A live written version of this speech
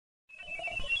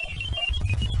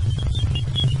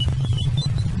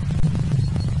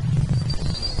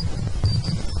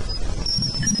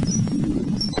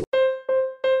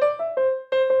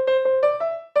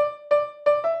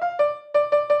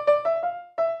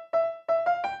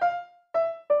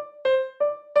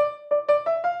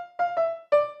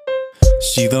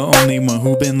She the only one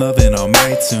who been loving all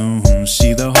my tunes.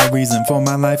 She the whole reason for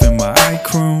my life and why I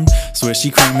croon. Swear she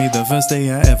cried me the first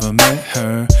day I ever met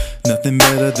her. Nothing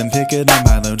better than picking up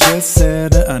my little jet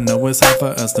set. I know it's hard for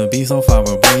us to be so far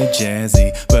away,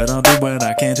 Jazzy, but I'll do what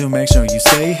I can to make sure you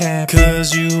stay happy.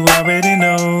 Cause you already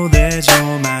know that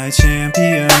you're my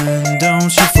champion.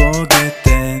 Don't you forget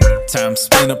that. Time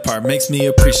spent apart makes me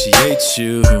appreciate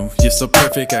you. You're so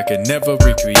perfect, I could never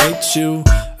recreate you.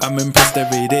 I'm impressed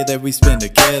every day that we spend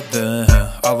together.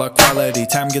 All our quality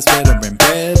time gets better and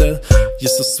better. You're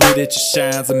so sweet, it just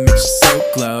shines and makes you so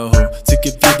glow. To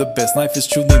give you the best, life is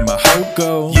truly my whole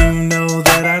goal. You know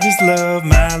that I just love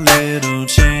my little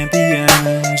champion.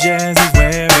 Jazz is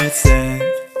where it's at.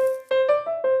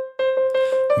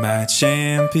 My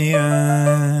champion,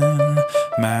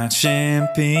 my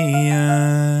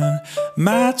champion,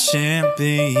 my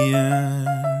champion.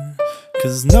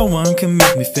 Cause no one can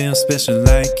make me feel special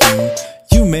like you.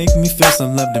 You make me feel so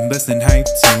loved and blessed and hyped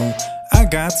too. I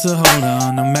got to hold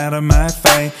on no matter my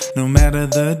fight. No matter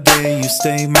the day, you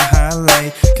stay my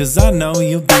highlight. Cause I know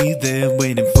you'll be there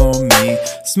waiting for me.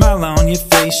 Smile on your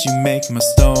face, you make my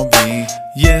story.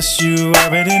 Yes, you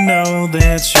already know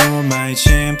that you're my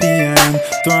champion.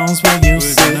 Thrones where you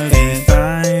sit. Gonna be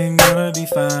fine, gonna be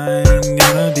fine,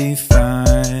 gonna be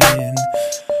fine.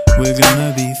 We're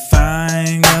gonna be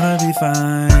fine, gonna be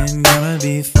fine, gonna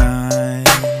be fine.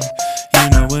 You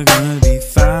know we're gonna be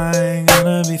fine,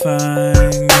 gonna be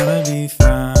fine, gonna be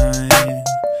fine.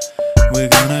 We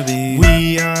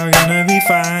are gonna be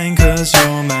fine, cause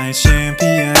you're my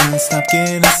champion. Stop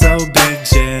getting so big,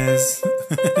 Jazz.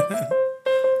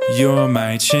 You're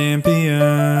my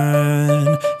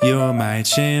champion, you're my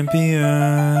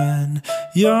champion,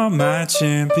 you're my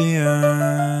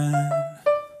champion.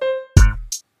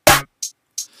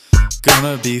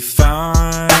 Gonna be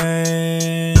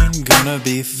fine, gonna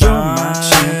be fine. You're my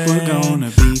champ, we're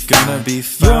gonna be fine. Gonna be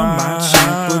fine. You're my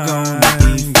champ, we're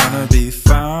gonna be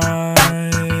fine.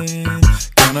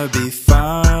 Gonna be fine, gonna be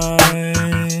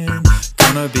fine,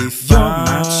 gonna be fine. You're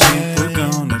my champ, we're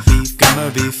gonna be fine.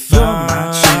 Gonna be fine. You're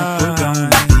my champ, we're gonna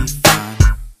be fine.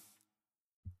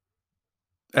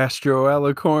 Astro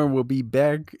Alicorn will be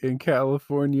back in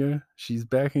California. She's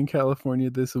back in California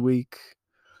this week.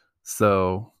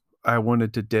 So I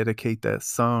wanted to dedicate that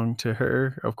song to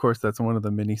her. Of course, that's one of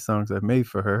the many songs I've made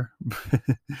for her.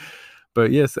 But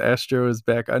yes, Astro is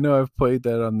back. I know I've played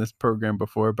that on this program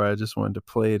before, but I just wanted to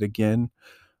play it again.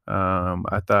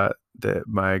 I thought that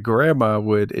my grandma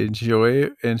would enjoy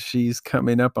it, and she's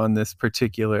coming up on this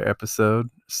particular episode.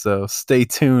 So stay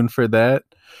tuned for that.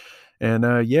 And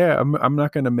yeah, I'm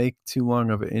not going to make too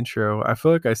long of an intro. I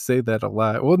feel like I say that a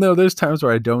lot. Well, no, there's times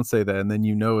where I don't say that, and then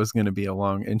you know it's going to be a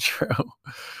long intro.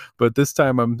 But this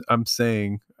time I'm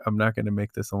saying I'm not going to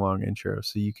make this a long intro,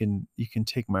 so you can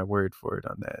take my word for it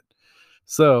on that.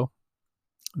 So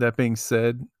that being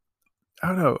said, I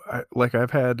don't know, I've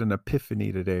had an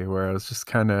epiphany today where I was just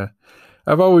kind of,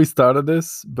 I've always thought of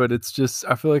this, but it's just,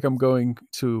 I feel like I'm going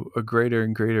to a greater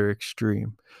and greater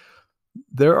extreme.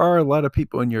 There are a lot of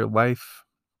people in your life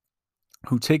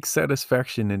who take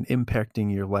satisfaction in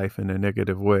impacting your life in a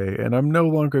negative way. And I'm no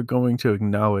longer going to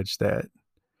acknowledge that.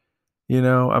 You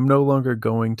know, I'm no longer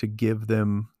going to give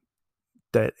them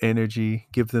that energy,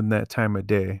 give them that time of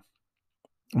day.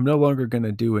 I'm no longer going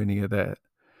to do any of that.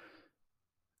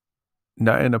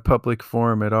 Not in a public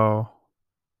forum at all.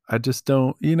 I just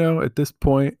don't, you know, at this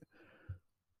point,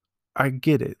 I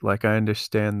get it. Like, I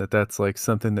understand that that's like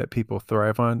something that people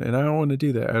thrive on, and I don't want to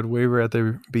do that. I'd way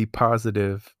rather be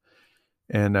positive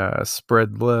and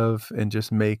spread love and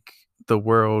just make the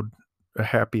world a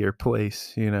happier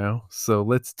place, you know? So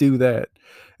let's do that.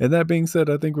 And that being said,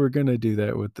 I think we're going to do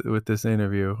that with this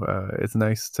interview. It's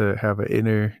nice to have an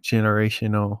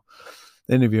intergenerational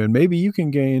interview, and maybe you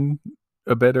can gain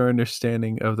a better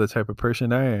understanding of the type of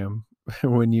person I am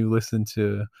when you listen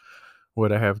to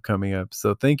what I have coming up.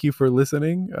 So thank you for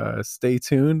listening. Stay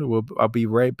tuned. I'll be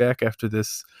right back after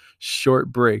this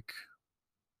short break.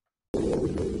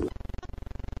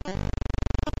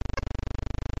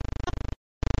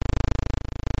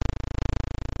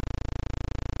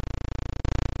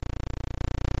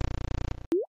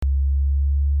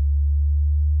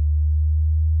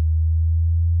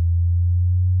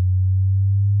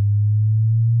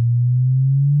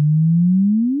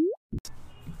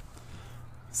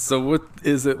 So what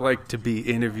is it like to be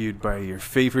interviewed by your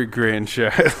favorite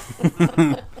grandchild?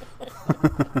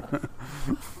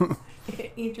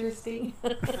 Interesting.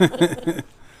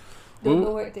 Don't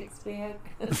know what to expect.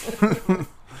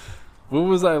 What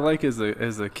was I like as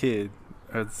a kid?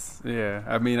 Yeah.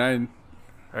 I mean,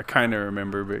 I kind of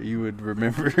remember, but you would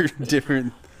remember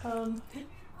different.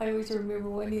 I always remember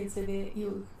one incident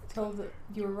you told that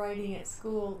you were writing at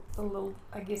school a little,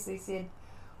 I guess they said,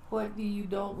 what do you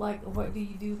don't like, what do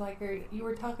you do like her? You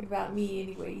were talking about me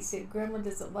anyway. You said, Grandma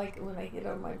doesn't like it when I hit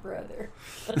on my brother.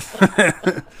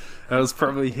 I was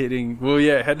probably hitting, well,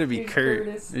 yeah, it had to be Kurt.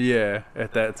 Curtis. Yeah,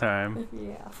 at that time.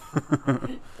 Yeah.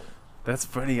 That's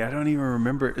funny. I don't even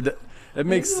remember. That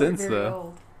makes You weren't sense, very though.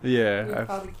 old. Yeah. You were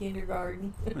probably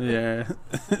kindergarten. Yeah.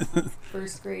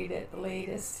 First grade at the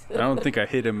latest. I don't think I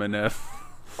hit him enough.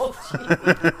 Oh, gee.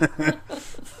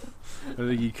 I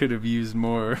think he could have used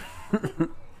more.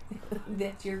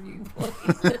 That's your viewpoint.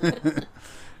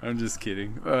 I'm just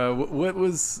kidding.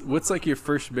 What's like your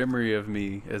first memory of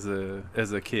me as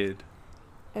a kid?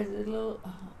 As a little,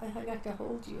 I got to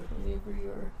hold you whenever you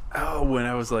were. Oh, when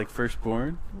I was like first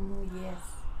born? Oh, yes.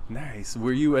 Nice.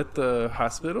 Were you at the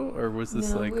hospital or was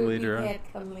this like later on? We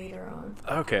had come later on.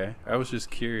 Okay. I was just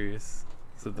curious.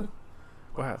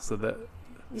 Wow, so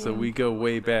Yeah. we go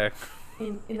way back.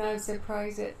 And I was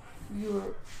surprised that you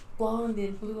were blonde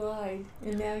and blue-eyed,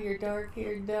 and now you're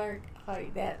dark-haired,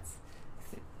 dark-eyed. That's,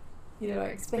 I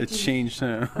expect It's changed,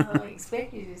 huh? I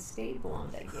expect you to stay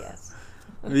blonde, I guess.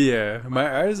 Yeah,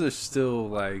 my eyes are still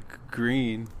like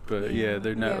green, but yeah,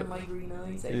 they're not. Yeah, my green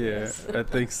eyes, I Yeah, guess. I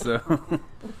think so.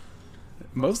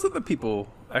 Most of the people,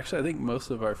 actually, I think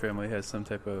most of our family has some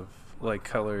type of like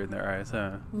color in their eyes,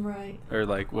 huh? Right. Or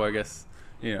like, well, I guess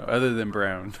other than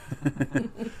brown.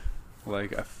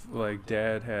 Like my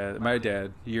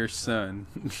dad, your son,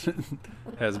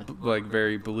 has like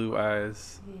very blue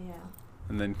eyes, Yeah.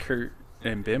 and then Kurt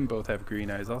and Ben both have green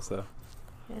eyes also.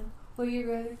 Yeah. Well,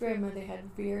 your other grandmother had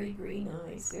very green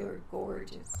eyes. They were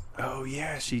gorgeous. Oh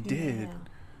yeah, she did.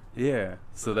 Yeah,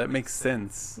 so that makes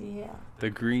sense. Yeah. The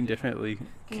green definitely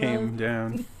came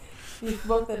down. If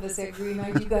both of us had green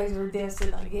eyes, you guys were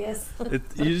destined, I guess.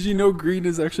 Did you know green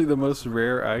is actually the most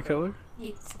rare eye color?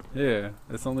 Yes. Yeah,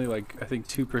 it's only like I think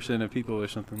 2% of people or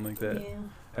something like that Yeah.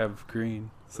 have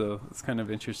green. So it's kind of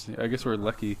interesting. I guess we're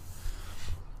lucky.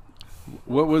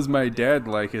 What was my dad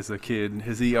like as a kid?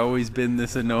 Has he always been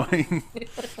this annoying?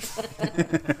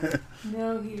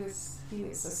 No, he was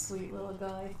a sweet little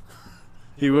guy.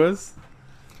 He was?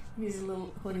 He was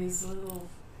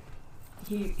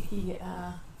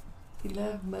he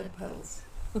loved mud puddles.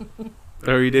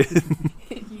 Oh, he did?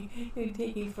 He'd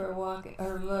take him for a walk,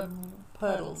 or loved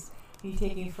puddles. He'd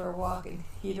take him for a walk, and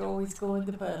he'd always go in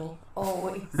the puddle.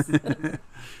 Always.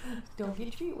 Don't get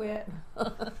your feet wet.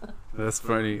 That's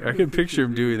funny. I can picture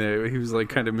him doing that. He was like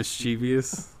kind of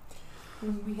mischievous.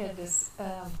 We had this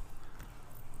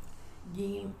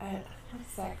game at,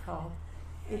 what's that called?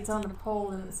 It's on a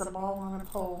pole, and it's a ball on a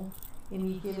pole,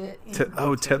 and you hit it.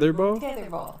 Tetherball?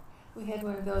 Tetherball. We had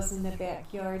one of those in the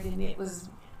backyard, and it was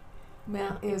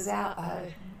mounted out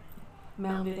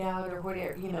or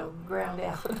whatever, ground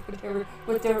out, whatever.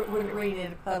 But there wouldn't rain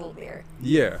in a puddle there.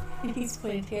 Yeah. He's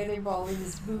playing tetherball in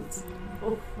his boots,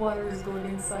 and water is going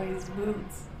inside his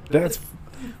boots.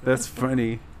 That's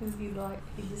funny. Because he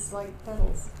just liked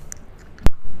puddles.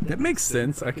 That makes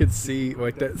sense. I could see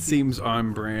like that seems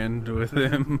on brand with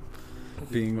him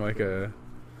being like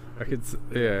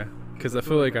yeah, because I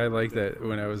feel like I liked that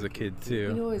when I was a kid too.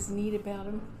 You know what's neat about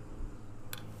him?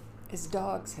 His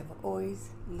dogs have always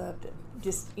loved him,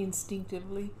 just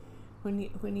instinctively.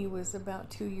 When he was about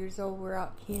 2 years old, we're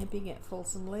out camping at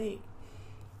Folsom Lake,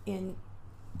 and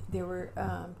there were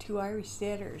 2 Irish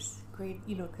setters, great,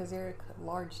 because they're a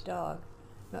large dog.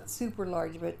 Not super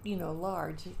large, but,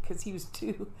 large, because he was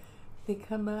 2. They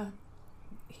come up,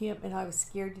 him, and I was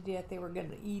scared to death they were going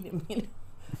to eat him,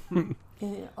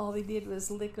 And all they did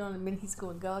was lick on him, and he's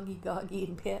going goggy, goggy,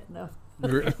 and petting him.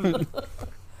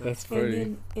 That's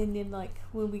funny. And then, like,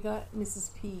 when we got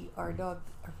Mrs. P, our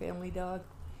family dog,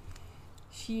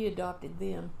 she adopted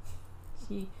them.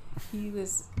 He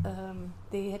was,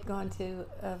 they had gone to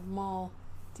a mall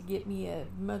to get me a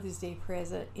Mother's Day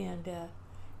present, and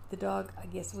the dog, I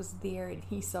guess, was there, and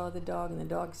he saw the dog, and the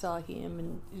dog saw him,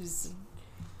 and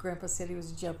Grandpa said he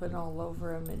was jumping all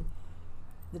over him, and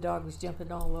the dog was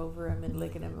jumping all over him and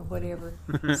licking him and whatever.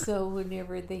 So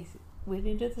whenever they went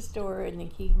into the store and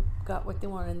they got what they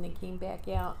wanted, and they came back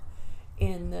out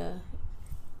and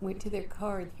went to their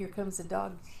car, and here comes the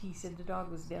dog. He said the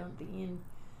dog was down at the end,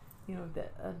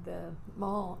 of the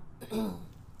mall,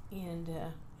 and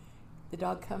the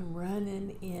dog come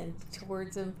running in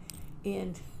towards them,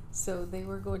 and so they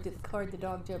were going to the car. The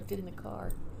dog jumped in the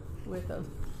car with them.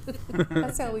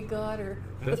 That's how we got her.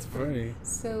 That's funny.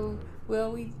 So,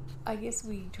 I guess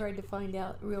we tried to find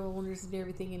out real owners and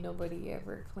everything, and nobody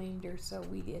ever claimed her, so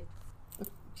we did.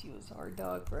 She was our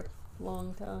dog for a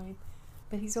long time.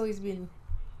 But he's always been,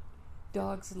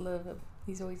 dogs love him.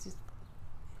 He's always just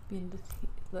being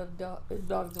love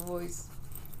dogs have always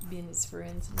been his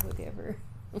friends and whatever.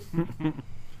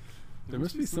 There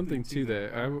must be something to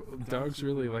that. Dogs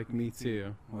really like me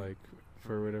too. Like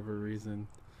for whatever reason,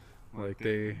 like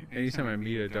anytime I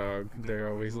meet a dog, they're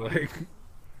always like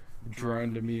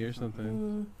drawn to me or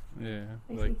something. Yeah,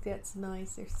 I think that's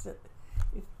nice.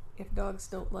 If dogs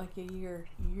don't like you,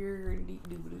 you're in deep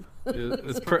doo doo.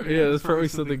 There's probably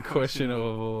something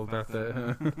questionable about that.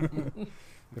 Huh?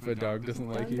 If a dog doesn't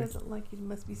like you, doesn't like you, there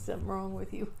must be something wrong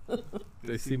with you.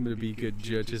 They seem to be good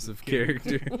judges of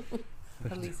character.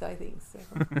 At least I think so.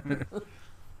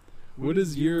 What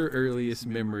is your earliest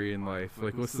memory in life?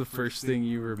 Like, what's the first thing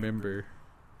you remember?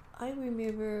 I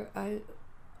remember, I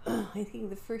think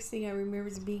the first thing I remember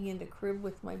is being in the crib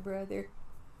with my brother,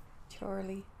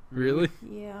 Charlie. Really?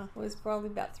 Yeah, I was probably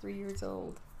about 3 years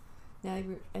old.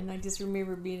 And I just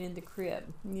remember being in the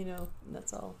crib,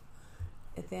 that's all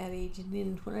at that age. And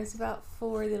then when I was about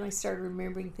 4, then I started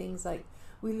remembering things like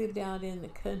we lived out in the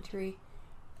country.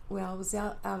 Well, I was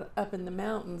out up in the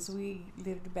mountains. We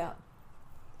lived about,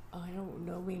 I don't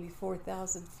know, maybe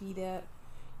 4,000 feet up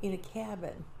in a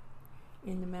cabin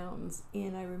in the mountains.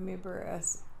 And I remember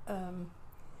us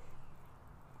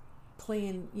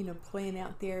playing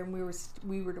out there, and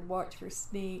we were to watch for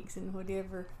snakes and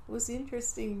whatever. It was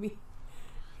interesting.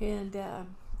 And I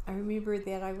remember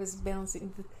that I was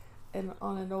bouncing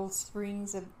on an old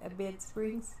springs, a bed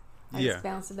springs. I was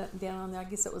bouncing up and down on there. I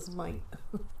guess it was my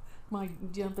my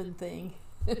jumping thing.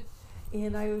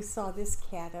 And I always saw this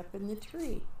cat up in the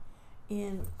tree,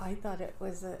 and I thought it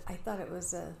was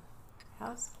a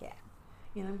house cat.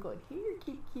 And I'm going, here,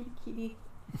 kitty.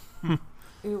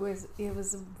 It was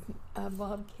a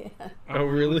bobcat. Oh,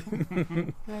 really?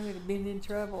 I would have been in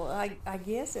trouble. I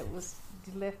guess it was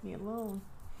left me alone.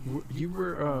 You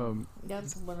were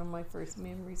That's one of my first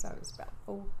memories. I was about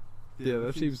 4. Yeah,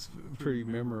 that seems pretty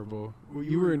memorable.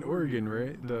 You were in Oregon,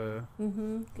 right? The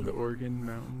Oregon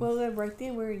Mountains. Well, right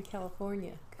then we're in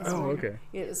California. Oh, okay.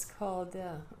 It was called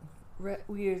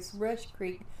it's Rush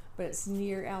Creek, but it's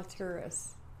near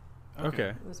Alturas. Okay.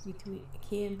 It was between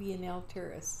Canby and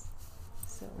Alturas.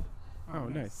 So. Oh,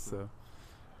 nice. So.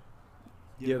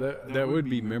 Yeah, that would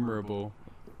be memorable.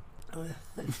 Yeah,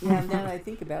 now that I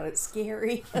think about it,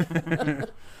 scary.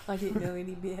 I didn't know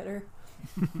any better.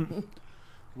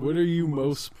 What are you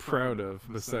most proud of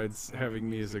besides having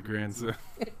me as a grandson?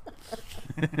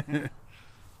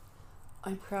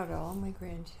 I'm proud of all my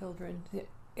grandchildren.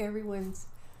 Every one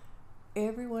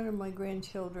of my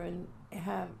grandchildren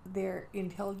they're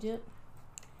intelligent.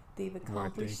 They've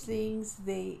accomplished things.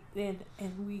 They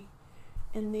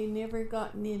never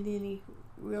gotten into any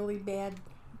really bad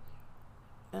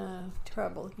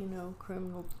trouble,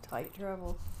 criminal type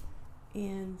trouble,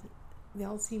 and they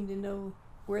all seem to know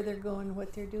where they're going,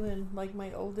 what they're doing. Like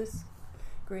my oldest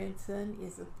grandson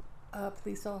is a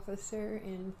police officer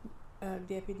and a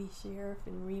deputy sheriff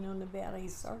in Reno, Nevada.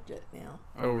 He's sergeant now.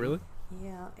 Oh, really?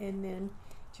 Yeah, and then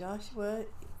Joshua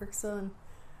works on.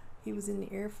 He was in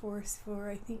the Air Force for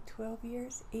I think 12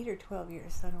 years, 8 or 12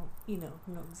 years. I don't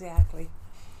know exactly.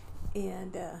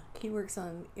 And he works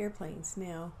on airplanes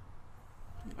now.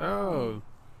 Oh.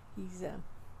 He's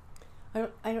I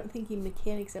don't think he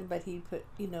mechanics them, but he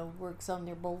works on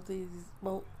their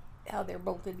how they're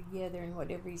bolted together and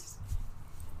whatever. He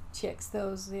checks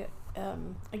those. I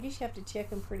guess you have to check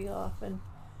them pretty often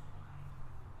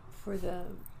for the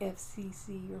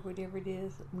FCC or whatever it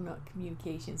is. Not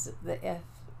communications.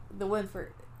 The one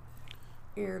for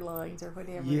airlines or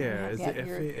whatever. Yeah, is it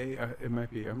FAA? It might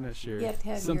be. I'm not sure. You have to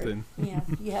have something.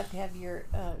 You have to have your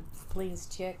planes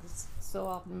checked so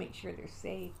often to make sure they're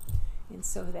safe, and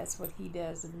so that's what he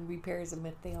does and repairs them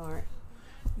if they aren't.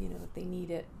 If they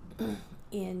need it.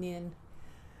 And then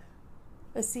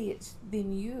let's see, it's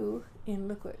been you, and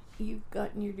look what you've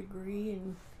gotten your degree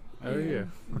and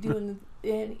doing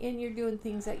and you're doing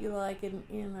things that you like, and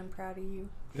I'm proud of you.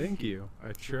 Thank you.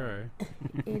 I try.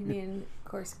 And then,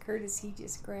 of course, Curtis, he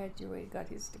just graduated, got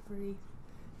his degree.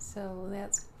 So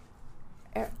that's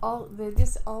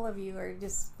all of you are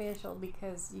just special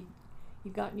because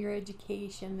you've gotten your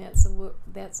education. That's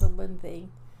the one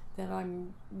thing that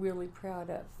I'm really proud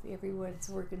of. Everyone's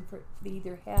working for they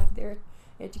either have their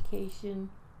education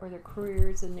or their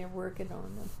careers, and they're working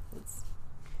on them.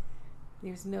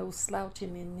 There's no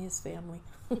slouching in his family.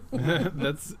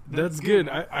 That's good.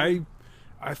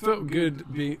 I felt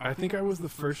good being. I think I was the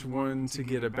first one to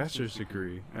get a bachelor's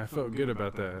degree. I felt good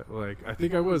about that. Like I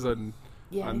think I was on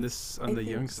the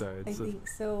young side. I think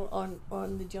so.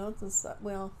 On the Johnson side,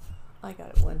 well, I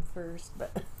got it one first,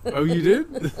 but. Oh, you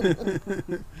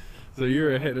did? So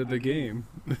you're ahead of the game.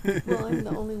 Well, I'm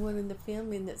the only one in the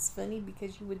family, and that's funny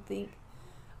because you would think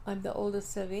I'm the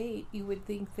oldest of 8. You would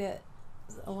think that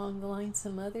along the line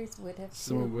some others would have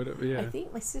Someone too. would have, yeah. I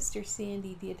think my sister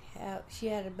Sandy she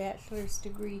had a bachelor's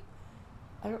degree.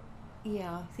 I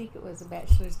think it was a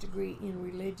bachelor's degree in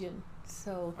religion.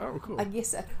 So Oh, cool. I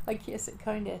guess it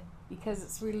kind of, because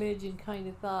it's religion, kind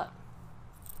of thought,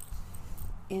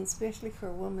 and especially for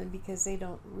a woman, because they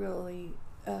don't really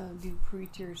do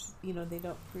preachers. You know, they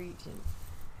don't preach,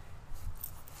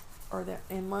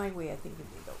 in my way, I think they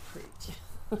don't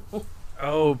preach.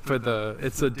 Oh,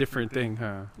 it's a different thing,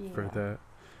 huh? For Yeah. that.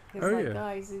 Because Oh, like yeah.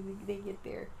 guys, they get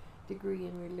their degree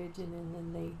in religion, and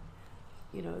then they,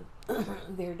 you know,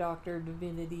 their doctor of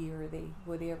divinity, or they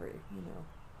whatever, you know.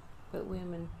 But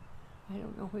women, I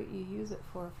don't know what you use it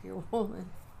for if you're a woman.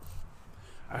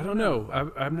 I don't know.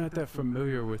 I'm not that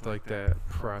familiar with like that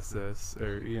process,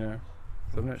 or so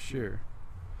I'm not sure.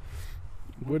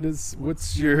 What is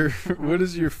your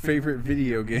favorite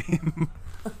video game?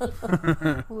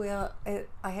 Well,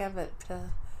 I haven't.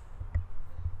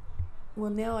 Well,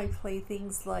 now I play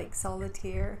things like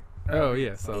solitaire. Oh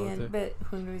yeah, Solitaire. But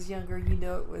when I was younger,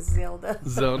 it was Zelda.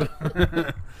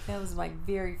 Zelda. That was my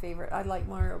very favorite. I like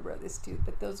Mario Brothers too,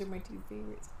 but those are my 2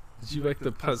 favorites. Did you like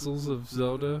the puzzles of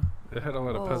Zelda? It had a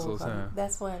lot of puzzles, huh?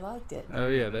 That's why I liked it. Oh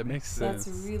yeah, that makes sense.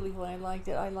 That's really why I liked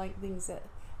it. I like things that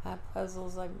have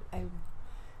puzzles. I'm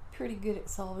pretty good at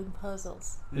solving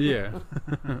puzzles. Yeah.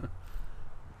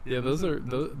 Yeah, those are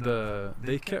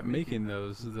they kept making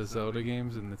the Zelda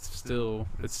games, and it's still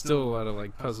a lot of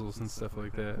like puzzles and stuff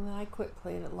like that. Well, I quit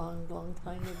playing it long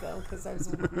time ago because I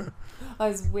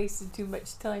was wasting too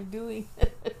much time doing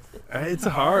it. It's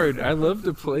hard. I love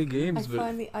to play games, but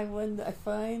I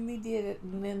finally did it,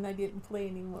 and then I didn't play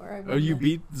anymore. you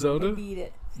beat Zelda? I beat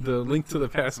it. The Link to the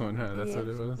Past one, huh? That's Yeah. what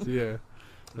it was. Yeah.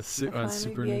 On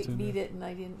Super Nintendo. Beat it, and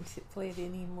I didn't play it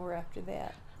anymore after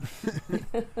that.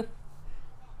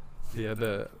 Yeah,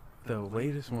 the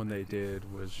latest one they did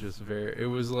was just it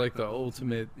was like the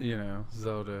ultimate,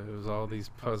 Zelda. It was all these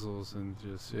puzzles and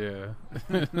just, yeah.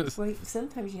 Well,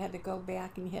 sometimes you had to go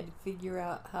back and you had to figure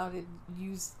out how to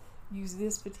use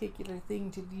this particular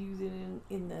thing to use it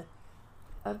in the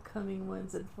upcoming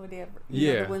ones and whatever.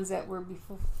 Yeah. The ones that were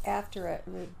after it.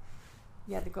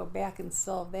 You had to go back and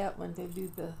solve that one to do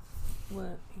the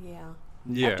one. Yeah.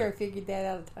 Yeah. After I figured that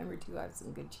out a time or two, I was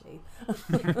in good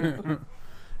shape.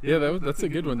 Yeah, that's a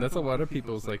good one. That's a lot of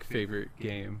people's like favorite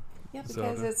game. Yeah,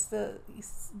 because Zelda.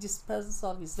 it's just puzzle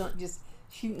solving. It's not just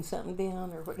shooting something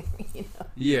down or whatever,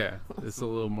 Yeah, it's a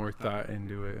little more thought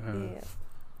into it, huh?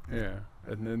 Yeah. Yeah,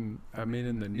 and then I mean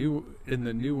in the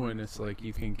new one, it's like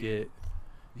you can get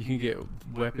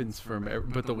weapons from,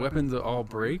 but the weapons all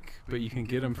break, but you can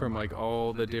get them from like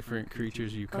all the different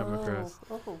creatures you come across.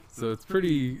 Oh. So it's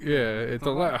pretty, it's a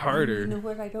lot harder. You know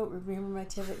what? I don't remember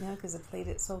much of it now because I played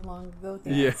it so long ago.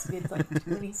 Yeah. It's been like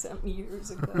 20-something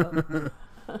years ago.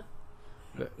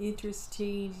 Interests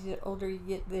change. The older you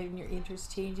get, then your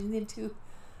interests change. And then, too,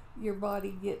 your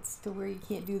body gets to where you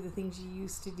can't do the things you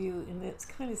used to do. And it's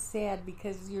kind of sad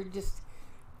because you're just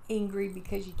angry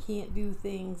because you can't do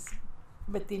things.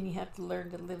 But then you have to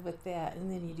learn to live with that. And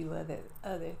then you do other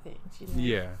things,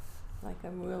 Yeah. Like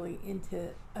I'm really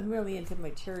into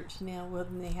my church now. Well,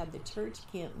 then they had the church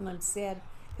camp, and I'm sad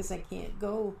because I can't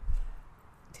go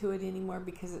to it anymore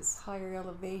because it's higher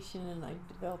elevation, and I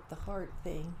developed the heart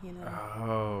thing,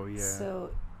 Oh yeah. So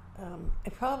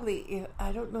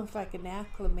I don't know if I can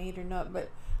acclimate or not, but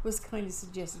it was kind of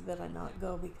suggested that I not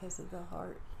go because of the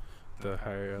heart. The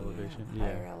higher elevation. Yeah.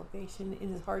 Higher elevation,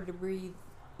 and it's hard to breathe.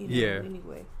 Yeah.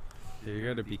 Anyway. Yeah, you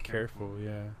got to be careful.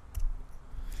 Yeah.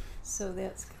 So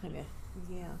that's kind of,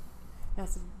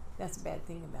 that's a bad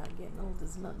thing about getting old,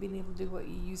 is not being able to do what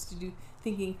you used to do,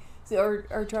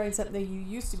 or trying something that you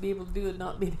used to be able to do and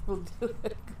not being able to do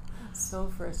it.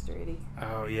 So frustrating.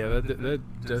 Oh yeah, that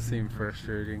does seem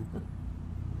frustrating.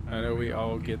 I know we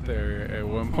all get there at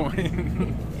one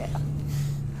point. Yeah.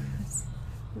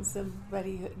 When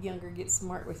somebody younger gets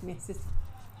smart with me and says,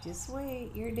 "Just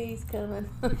wait, your day's coming."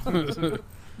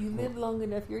 You live long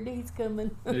enough, your day's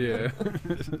coming. Yeah.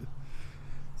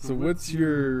 So what's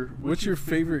your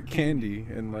favorite candy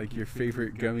and like your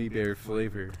favorite gummy bear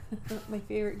flavor? My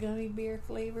favorite gummy bear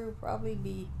flavor would probably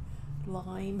be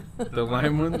lime. The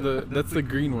lime one, that's the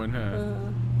green one, huh?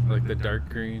 Like the dark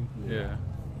green. Yeah.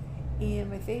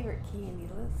 And my favorite candy,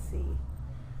 let's see,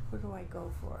 what do I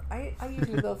go for? I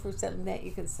usually go for something that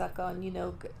you can suck on.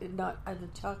 Not the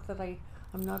chocolate.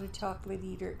 I'm not a chocolate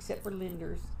eater except for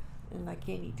Linder's, and I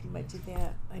can't eat too much of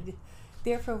that.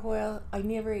 There for a while, I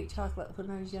never ate chocolate when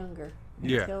I was younger.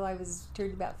 Yeah. Until I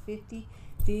turned about 50.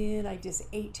 Then I just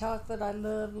ate chocolate. I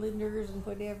love Linder's and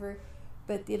whatever.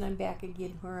 But then I'm back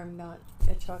again where I'm not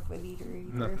a chocolate eater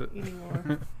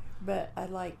anymore. But I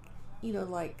like,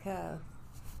 like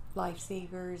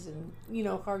Lifesavers and,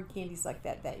 hard candies like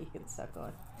that you can suck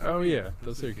on. Oh, yeah.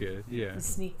 Those are good. Yeah. And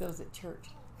sneak those at church.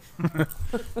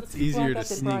 It's easier to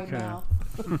sneak, huh?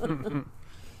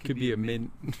 Could be a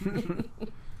mint.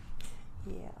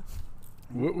 Yeah.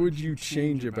 What would you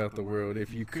change about the world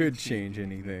if you could change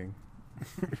anything?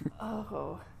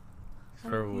 Oh.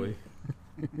 Probably.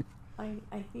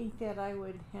 I think that I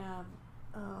would have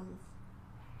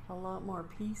a lot more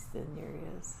peace than there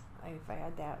is if I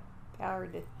had that power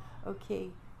to, okay,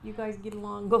 you guys get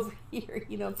along over here,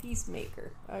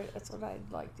 peacemaker. That's what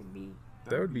I'd like to be.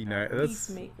 That would be nice.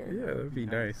 Peacemaker. Yeah, that would be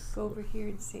nice. Go over here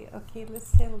and say, okay, let's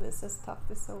settle this. Let's talk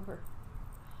this over.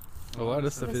 A lot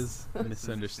of stuff is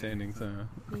misunderstandings, huh?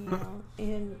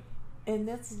 Yeah, and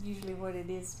that's usually what it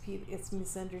is. It's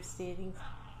misunderstandings.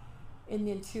 And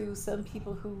then too, some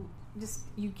people who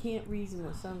you can't reason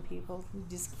with some people. You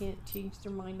just can't change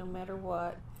their mind no matter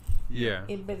what. Yeah.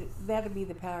 But that'd be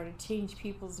the power to change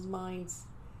people's minds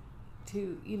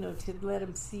to let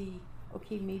them see,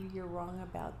 okay, maybe you're wrong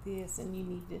about this and you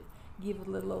need to give a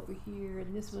little over here,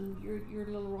 and this one you're a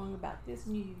little wrong about this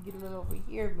and you need to get a little over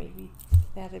here. Maybe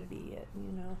that'd be it,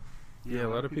 Yeah, a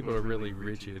lot of people are really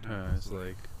rigid, huh? It's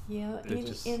like, yeah,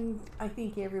 and I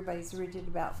think everybody's rigid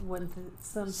about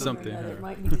something or another. Huh? It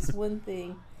might be just one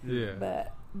thing. Yeah.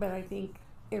 But I think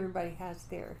everybody has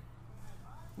their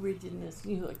rigidness.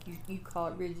 Like you call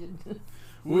it rigid.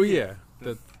 Well, yeah,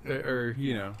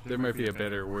 there might be a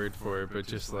better word for it, but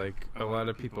just like a lot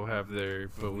of people have their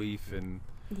belief and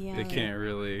they can't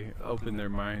really open their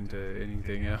mind to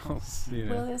anything else.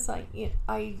 Well, it's like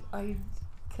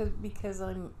because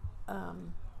I'm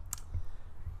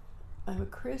a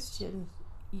Christian.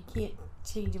 You can't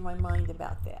change my mind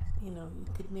about that. You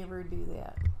could never do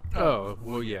that. Oh,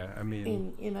 well, yeah. I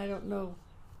mean, and I don't know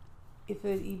if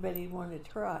anybody want to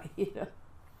try.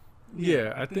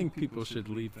 Yeah, I think people should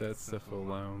leave that stuff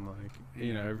alone. Like,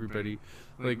 everybody,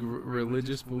 like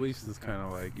religious beliefs is kind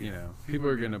of like, people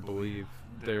are going to believe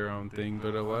their own thing,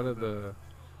 but a lot of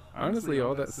honestly,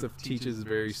 all that stuff teaches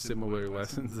very similar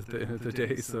lessons at the end of the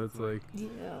day. So it's like,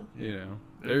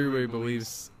 everybody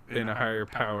believes in a higher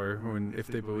power if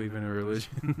they believe in a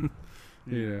religion.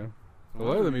 A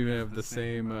lot of them even have the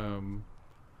same,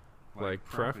 like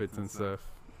prophets and stuff.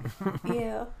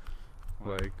 Yeah.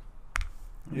 Like,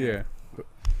 yeah.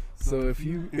 So if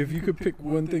you could pick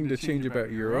one thing to change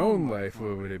about your own life,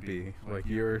 what would it be? Like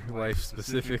your life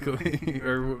specifically,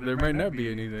 or there might not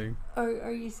be anything.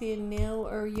 Are you saying now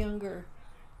or younger?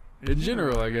 In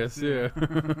general, I guess. Yeah.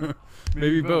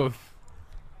 Maybe both.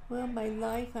 Well, my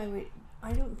life,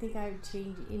 I don't think I would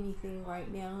change anything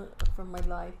right now from my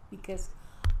life because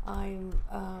I'm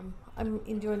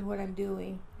enjoying what I'm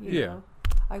doing. You know?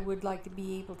 I would like to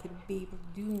be able to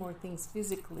do more things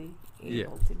physically,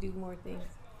 to do more things.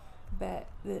 But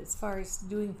as far as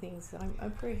doing things,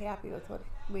 I'm pretty happy with the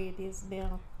way it is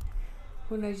now.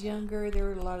 When I was younger, there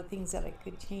were a lot of things that I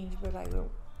could change, but I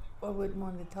wouldn't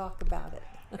want to talk about it.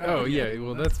 Oh yeah,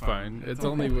 well that's fine. It's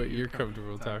only what you're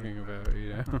comfortable talking about,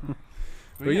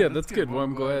 But yeah, that's good. Well,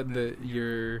 I'm glad that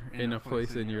you're in a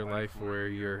place in your life where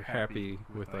you're happy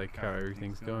with like how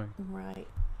everything's going. Right.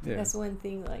 Yeah. That's one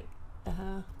thing. Like,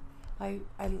 my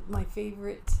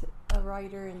favorite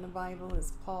writer in the Bible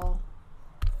is Paul.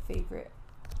 Favorite.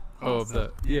 Oh,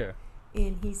 yeah.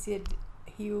 And he said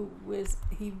he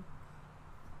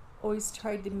always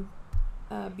tried to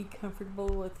be comfortable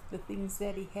with the things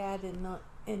that he had and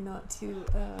not to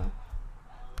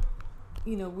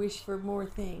wish for more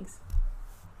things.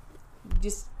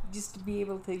 Just to be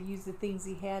able to use the things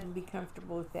he had and be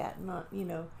comfortable with that, not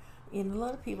and a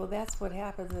lot of people, that's what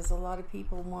happens. Is a lot of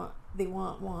people want,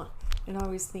 and I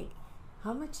always think,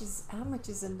 how much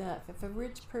is enough? If a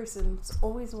rich person's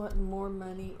always wanting more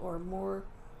money or more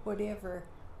whatever,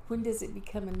 when does it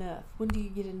become enough? When do you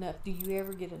get enough? Do you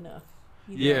ever get enough?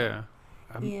 Yeah.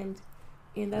 And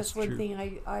that's one thing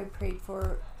I prayed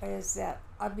for, is that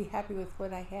I'd be happy with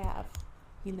what I have,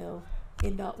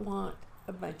 and not want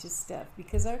a bunch of stuff.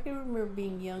 Because I can remember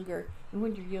being younger, and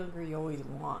when you're younger, you always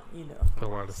want, a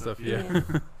lot of stuff. Yeah.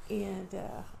 And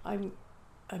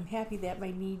I'm happy that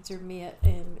my needs are met,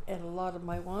 and a lot of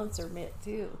my wants are met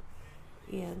too.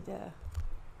 And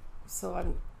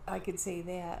so I could say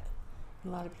that a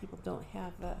lot of people don't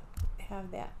have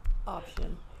that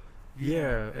option.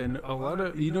 Yeah, and a lot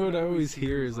of, what I always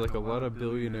hear is like a lot of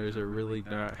billionaires are really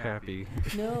not happy.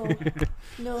 No,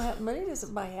 money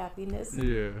doesn't buy happiness.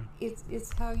 Yeah.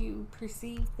 It's how you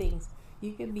perceive things.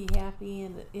 You can be happy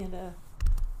in a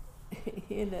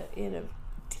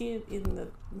tent in the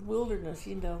wilderness,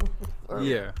 you know. Or,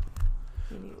 Yeah.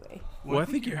 Anyway. Well, I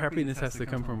think your happiness has to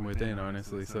come from within,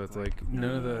 honestly. So it's like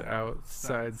none of the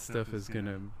outside stuff is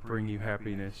gonna bring you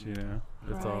happiness. You know,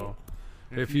 that's Right. all.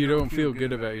 If you don't feel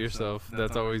good about yourself,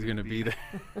 that's always gonna be there.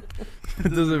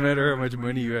 It doesn't matter how much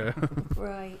money you have.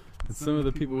 Right. And some of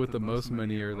the people with the most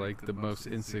money are like the most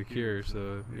insecure.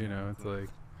 So you know, it's like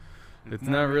it's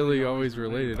not really always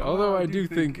related. Although I do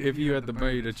think if you had the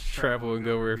money to travel and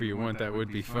go wherever you want, that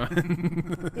would be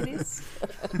fun. It is.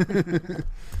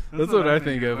 That's what I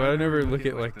think of. I never look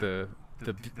at like the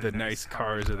nice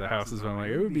cars or the houses. But I'm like,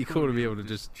 it would be cool to be able to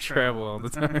just travel all the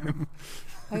time.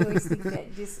 I always think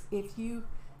that just if you,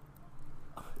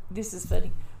 this is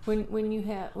funny, when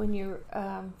you're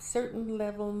certain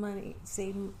level of money,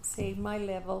 say my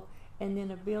level, and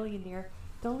then a billionaire,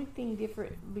 the only thing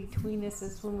different between us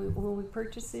is when we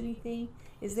purchase anything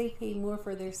is they pay more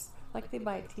for their, like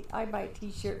I buy a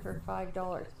T-shirt for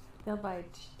 $5, they'll buy a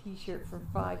T-shirt for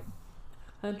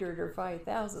 $500 or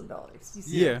 $5,000. You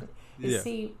see, Yeah, it's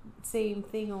yeah. same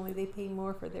thing, only they pay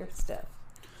more for their stuff.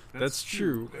 That's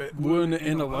true.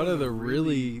 And a lot of the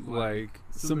really like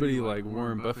somebody like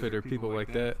Warren Buffett or people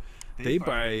like that, they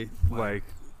buy like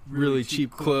really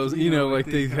cheap clothes. You know, like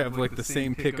they have like the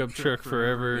same pickup truck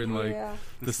forever, and like Yeah.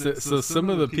 so some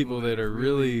of the people that are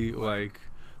really like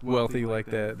wealthy like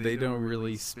that, they don't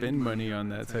really spend money on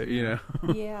that type. You know.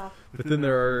 Yeah. But then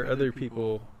there are other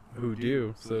people who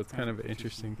do, so it's kind of an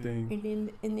interesting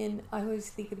thing. And then I always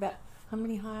think about how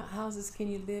many houses can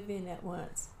you live in at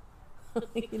once?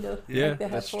 You know, Yeah, like they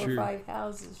have that's 4 true. or 5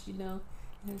 houses, you know.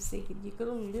 And I was thinking, you could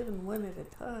only live in one at a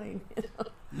time, you know.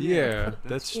 Yeah,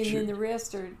 that's And true. then the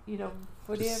rest are, you know,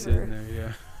 Just sitting whatever.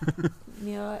 there, yeah.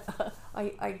 You know,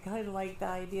 I kind of like the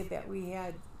idea that we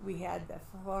had the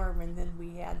farm and then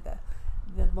we had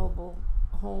the mobile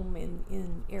home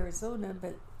in Arizona,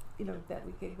 but you know that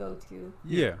we could go to.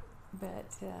 Yeah,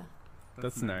 But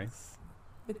that's nice.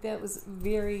 but that was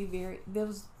very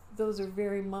those are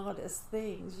very modest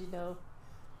things, you know.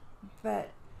 But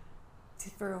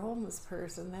for a homeless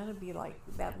person, that'd be like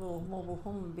that little mobile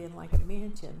home would be like a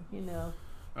mansion, you know.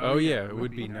 Oh yeah, it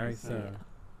would be nice. Yeah.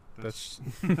 That's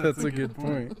that's a good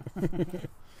point.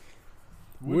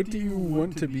 What do you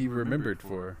want to be remembered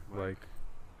for? Like,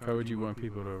 how would you want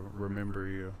people to remember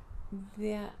you?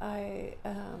 That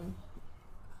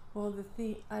well, the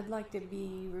thing I'd like to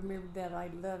be remembered that I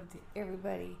loved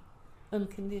everybody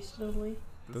unconditionally.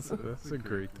 That's a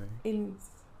great thing. And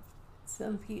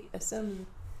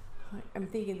I'm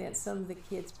thinking that some of the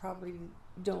kids probably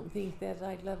don't think that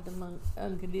I love them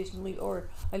unconditionally, or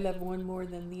I love one more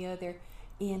than the other,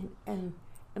 and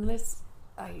unless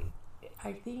I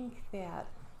think that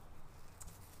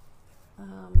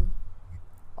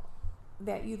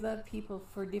that you love people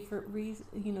for different reasons.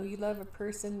 You know, you love a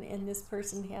person, and this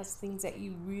person has things that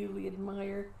you really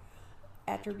admire,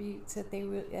 attributes that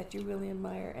that you really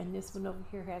admire, and this one over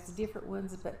here has different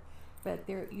ones, but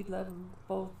you love them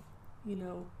both. You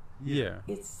know, Yeah.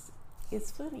 it's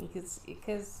funny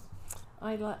because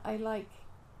I like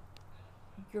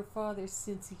your father's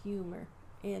sense of humor,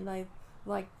 and I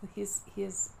like his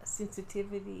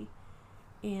sensitivity,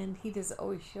 and he doesn't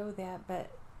always show that, but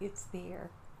it's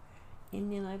there. And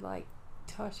then I like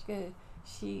Toshka.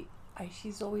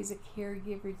 She's always a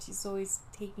caregiver, and she's always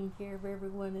taking care of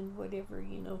everyone and whatever,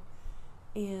 you know.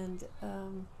 And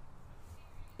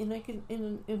I can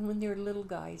and when they're little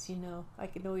guys, you know, I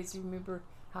can always remember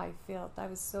how I felt. I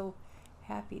was so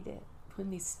happy that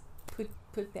when they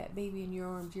put that baby in your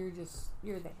arms, you're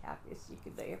the happiest you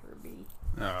could ever be.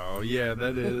 Oh yeah,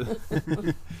 that is.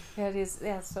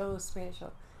 That's so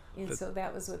special. And so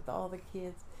that was with all the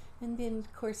kids. And then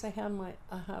of course I have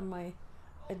my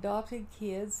adopted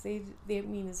kids. They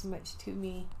mean as much to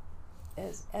me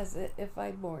as if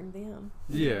I born them.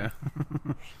 Yeah.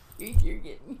 You're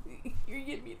getting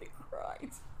me the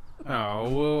cries. Oh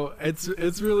well,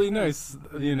 it's really nice.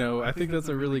 You know, I think that's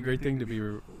a really great thing to be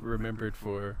remembered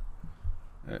for.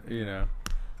 You know,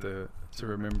 to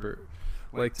remember,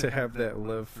 like to have that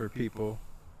love for people.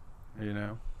 You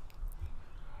know,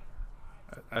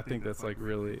 I think that's like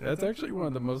really. That's actually one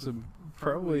of the most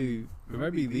probably it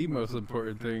might be the most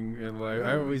important thing in life.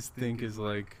 I always think is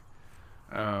like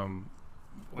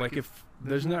if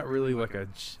there's not really like a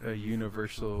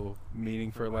universal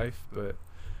meaning for life, but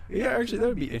yeah, actually that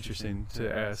would be interesting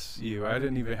to ask you. I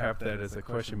didn't even have that as a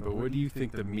question, but what do you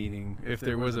think the meaning, if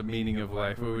there was a meaning of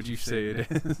life, what would you say it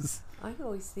is? I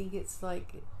always think it's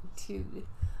like to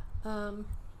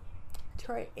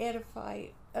try to edify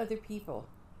other people.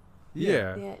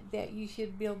 Yeah. That you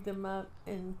should build them up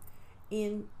and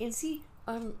see,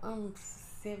 I'm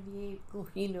 78,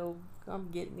 you know, I'm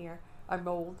getting there. I'm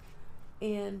old,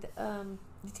 and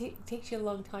takes you a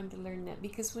long time to learn that,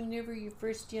 because whenever you're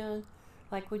first young,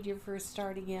 like when you're first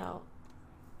starting out,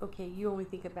 okay, you only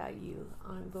think about you.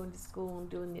 I'm going to school. I'm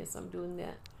doing this. I'm doing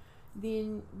that.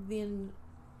 Then,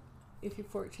 if you're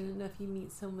fortunate enough, you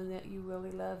meet someone that you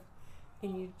really love,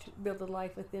 and you build a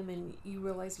life with them, and you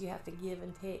realize you have to give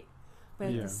and take. But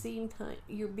at the same time,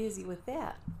 you're busy with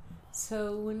that.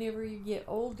 So whenever you get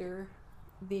older,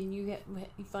 then you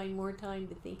find more time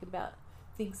to think about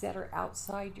things that are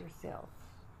outside yourself.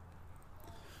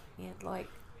 And like,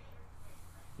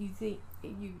 you think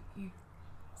you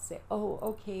say, oh,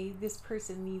 okay, this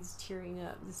person needs cheering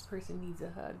up. This person needs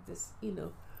a hug. This,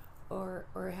 or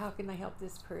how can I help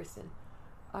this person?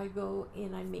 I go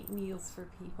and I make meals for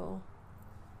people.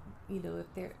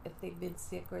 If they've been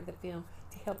sick, or the film,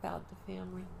 to help out the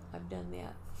family. I've done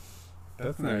that.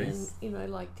 That's nice. And I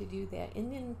like to do that.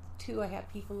 And then too, I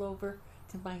have people over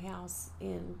to my house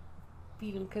and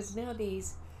feed them, because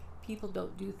nowadays people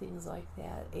don't do things like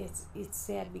that. It's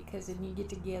sad, because then you get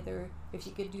together. If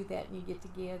you could do that, and you get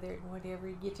together and whatever,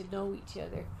 you get to know each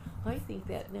other. I think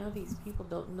that nowadays people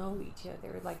don't know each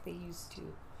other like they used to.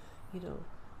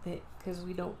 Because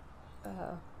we don't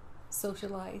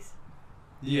socialize.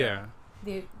 Yeah.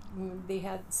 They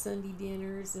had Sunday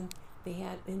dinners, and they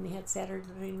had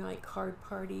Saturday night card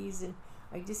parties, and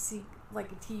I just see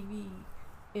like a TV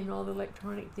and all the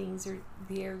electronic things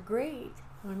they're great,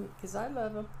 because I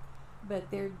love them,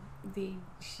 but they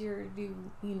sure do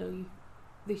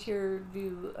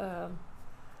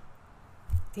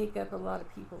take up a lot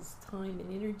of people's time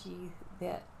and energy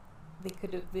that they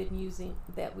could have been using,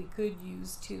 that we could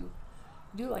use to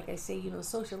do, like I say,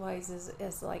 socialize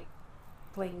as like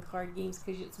playing card games,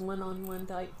 because it's one-on-one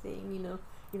type thing.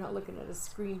 You're not looking at a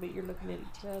screen, but you're looking at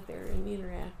each other and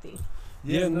interacting.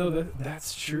 Yeah, no,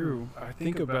 that's true. I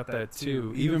think about that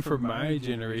too. Even for my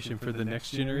generation, for the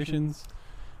next generations,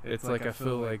 it's like I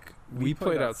feel like we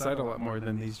played outside a lot more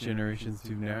than these generations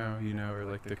do now, or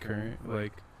like the current,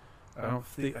 like, I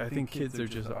think kids are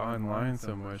just online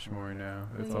so much more now.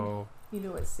 It's all...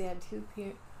 It's sad too,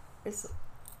 it's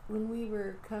when we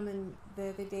were coming the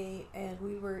other day, and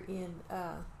we were in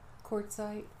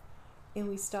Quartzsite, and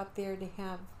we stopped there to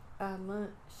have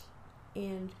lunch,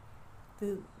 and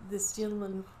this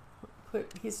gentleman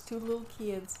put his two little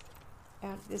kids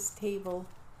at this table,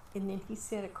 and then he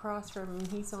sat across from him.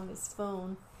 He's on his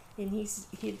phone, and he's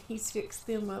fixed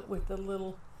them up with a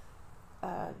little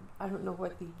I don't know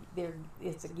what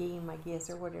it's a game, I guess,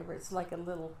 or whatever. It's like a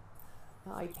little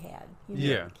iPad.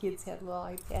 The kids had a little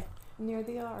iPad. And there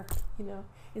they are,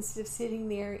 instead of sitting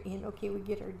there and, okay, we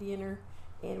get our dinner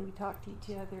and we talk to each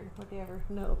other and whatever.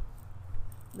 No.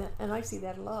 And I see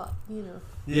that a lot,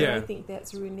 Yeah. And I think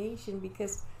that's ruination,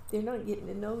 because they're not getting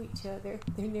to know each other.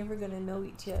 They're never going to know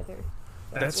each other.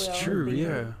 That's true,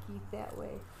 yeah. Keep that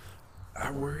way.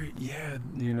 I worry,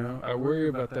 I worry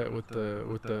about that with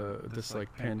this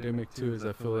like pandemic too. Is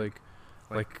I feel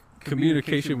like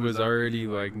communication was already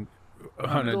like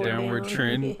on a downward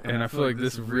trend, and I feel like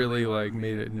this really like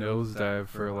made it nosedive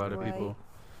for a lot of people.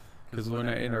 Because when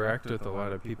I interact with a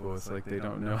lot of people, it's like they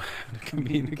don't know how to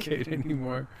communicate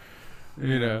anymore.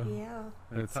 Yeah.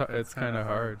 It's kind of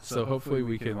hard. So hopefully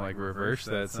we can like reverse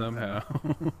that somehow.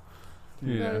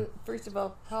 Well, first of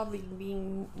all, probably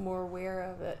being more aware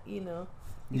of it,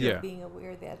 being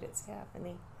aware that it's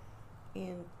happening.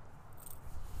 And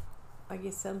I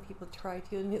guess some people try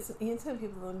to, and some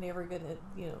people are never going to,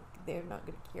 they're not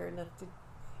going to care enough to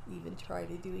even try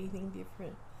to do anything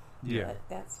different. Yeah. But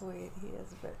that's the way it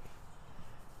is. But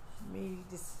maybe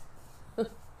just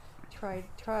try.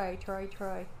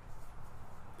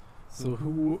 So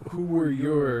who were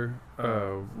your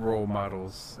role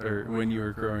models, or when you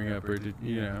were growing up, or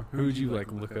who did you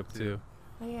like look up to?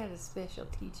 I had a special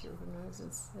teacher when I was in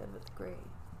 7th grade,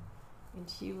 and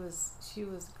she was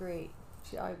great.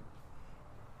 She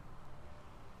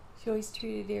always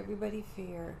treated everybody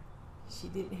fair. She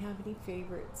didn't have any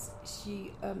favorites.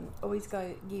 She always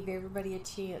gave everybody a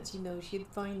chance. She'd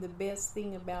find the best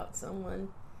thing about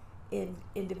someone and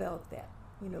develop that.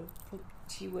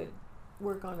 She would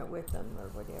work on it with them or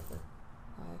whatever.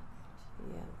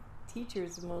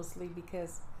 Teachers mostly,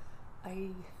 because I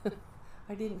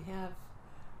didn't have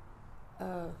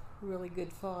a really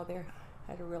good father.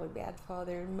 I had a really bad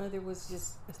father, and mother was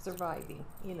just surviving.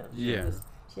 She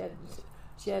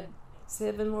had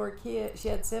 7 kids. She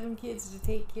had 7 kids to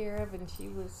take care of, and she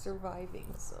was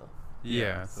surviving. So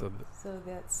so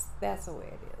that's the way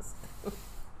it is.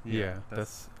 Yeah,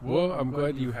 well, I'm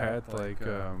glad you had like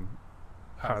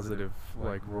positive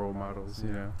like role models,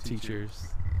 teachers.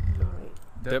 Right.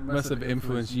 that must have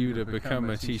influenced you to become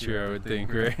a teacher, I would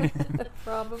think, right?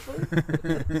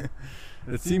 Probably.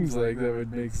 It seems like that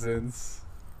would make sense.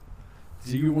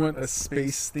 Do you want a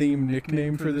space-themed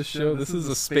nickname for this show? This is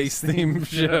a space-themed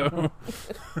show.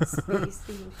 Space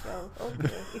theme show.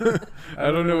 Okay. I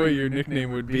don't know what your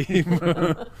nickname would be.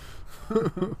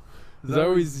 'Cause I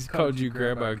always called you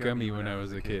Grandma Gummy when I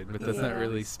was a kid, but that's not Yeah.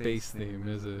 really space-themed,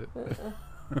 is it?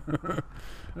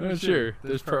 I'm not sure.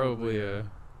 There's probably a...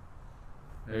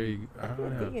 There you I I don't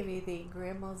can't think know. of anything.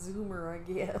 Grandma Zoomer, I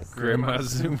guess. Grandma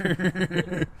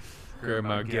Zoomer.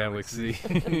 Grandma Galaxy.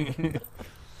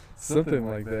 Something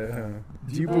like that, huh?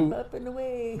 Do you, Up and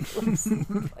away.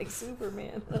 Like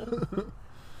Superman. do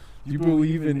you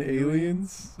believe in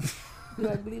aliens? Do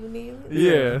I believe in aliens?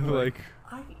 Yeah, like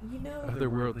You know,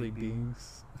 otherworldly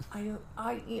beings. I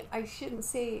shouldn't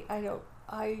say I don't.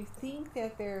 I think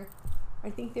that I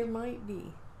think there might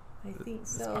be. I think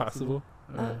It's so. possible.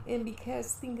 And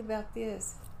because think about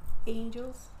this,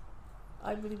 angels.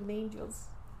 I believe in angels.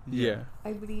 Yeah.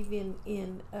 I believe in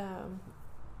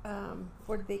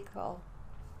what do they call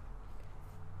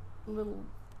little.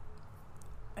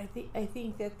 I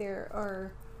think that there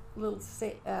are little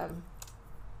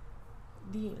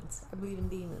demons. I believe in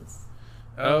demons.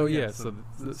 Oh yeah. So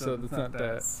it's not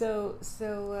that.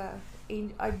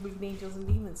 I believe in angels and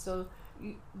demons. So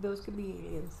those could be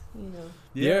aliens. You know.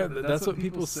 Yeah, that's what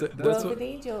people say. That's Well, what.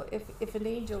 if an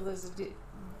angel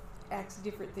acts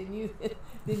different than you,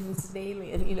 then it's an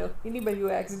alien. You know, anybody who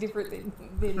acts different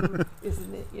than you,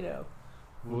 isn't it? You know.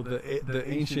 Well, the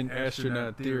ancient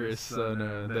astronaut theorists on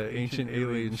the Ancient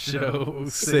Alien show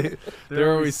say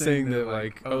they're always saying that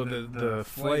like, oh, the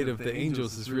flight of the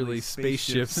angels is really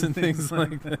spaceships and things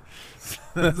like that.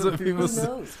 That's what people Who say.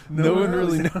 knows? No one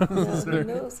really No, knows. who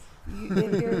knows?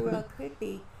 It very well could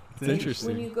be. It's And interesting.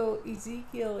 when you go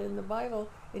Ezekiel in the Bible,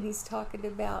 and he's talking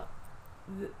about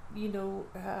the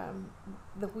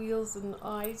wheels and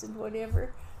eyes and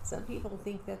whatever. Some people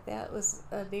think that was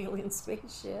an alien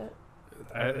spaceship.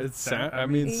 I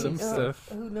mean, some stuff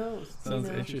Who knows? sounds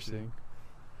interesting.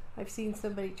 I've seen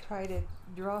somebody try to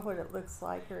draw what it looks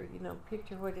like, or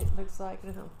picture what it looks like.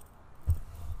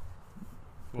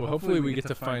 Well, hopefully we get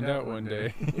to find out one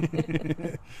day.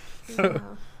 Yeah.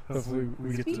 Hopefully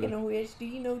we get Speaking to. of which, do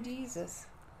you know Jesus?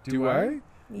 Do I?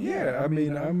 Yeah, I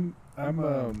mean, I'm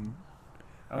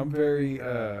very.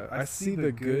 I see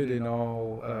the good in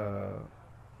all,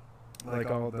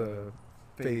 like all the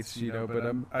faiths,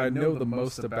 but I know the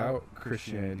most about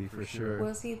Christianity for sure.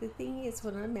 Well, see, the thing is,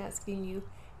 what I'm asking you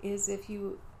is if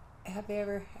you have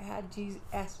ever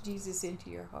asked Jesus into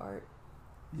your heart.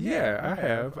 Yeah, I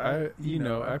have.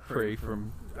 I pray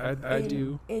from. I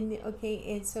do.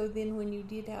 And so then when you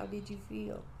did, how did you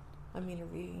feel? I'm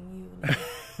interviewing you.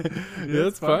 Yeah,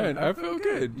 that's fine. I feel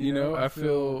good. I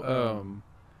feel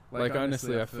like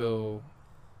honestly, I feel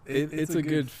it's a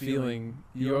good feeling.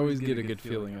 You always get a good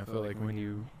feeling. I feel like when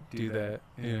you do that.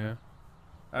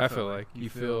 I feel like you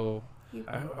feel.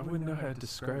 I wouldn't know how to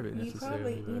describe it You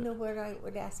necessarily. probably, what I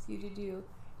would ask you to do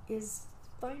is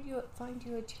find you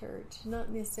a church, not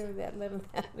necessarily that 11th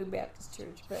Avenue Baptist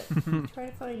Church, but try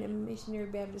to find a missionary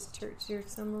Baptist church. There's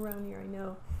some around here I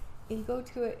know, and go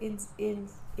to it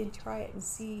and try it and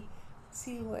see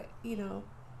what you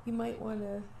might want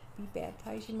to be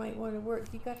baptized. You might want to work.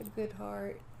 You got a good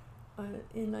heart,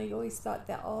 and I always thought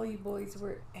that all you boys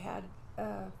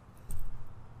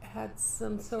had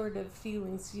some sort of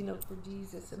feelings, for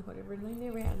Jesus and whatever, and I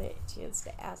never had a chance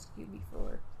to ask you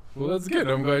before. Well, that's good.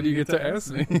 I'm glad you get to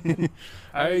ask me.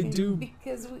 I do.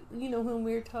 Because, when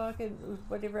we're talking,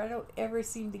 whatever, I don't ever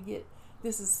seem to get,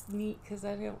 this is neat, because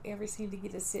I don't ever seem to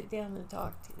get to sit down and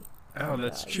talk to you. Oh,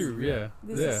 that's guys. true. Yeah.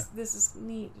 This is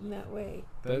neat in that way.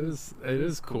 It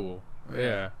is cool.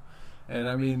 Yeah. And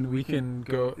I mean, we can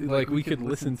go, like, we could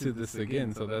listen to this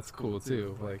again, so that's cool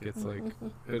too. Like, it's like,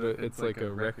 it's like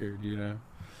a record,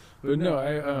 But no,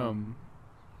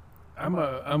 I'm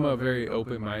a very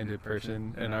open-minded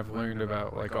person, and I've learned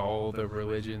about like all the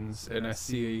religions, and I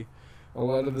see a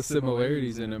lot of the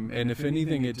similarities in them. And if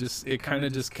anything, it kind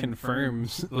of just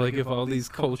confirms, like, if all these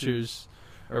cultures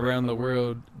around the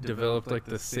world developed like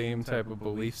the same type of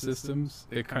belief systems,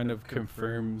 it kind of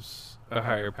confirms a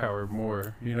higher power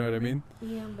more. You know what I mean?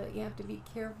 Yeah, but you have to be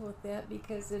careful with that,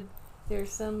 because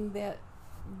there's some that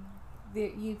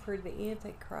you've heard the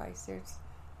Antichrist. There's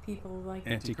people like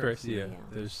Antichrist, yeah.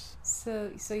 There's so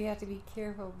you have to be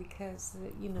careful, because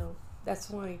that's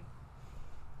why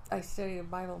I study the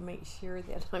Bible, make sure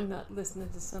that I'm not listening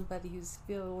to somebody who's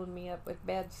filling me up with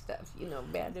bad stuff,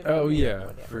 bad information. oh yeah,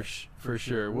 whatever. for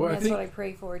sure. Well, And I that's think what I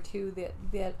pray for too.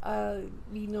 That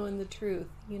be knowing the truth.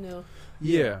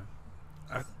 yeah.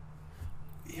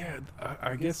 Yeah,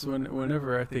 I guess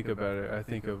whenever I think about it, I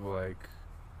think of like,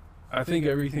 I think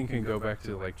everything can go back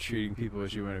to like treating people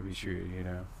as you want to be treated, you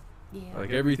know? Yeah. Like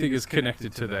everything is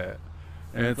connected to that.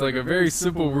 And it's like a very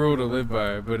simple rule to live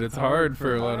by, but it's hard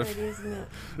for a lot of, isn't it?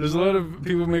 there's a lot of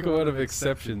people make a lot of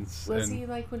exceptions. Well, and see,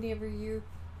 like whenever you're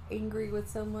angry with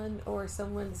someone or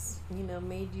someone's,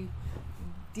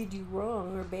 did you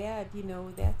wrong or bad,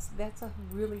 that's a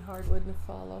really hard one to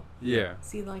follow. yeah,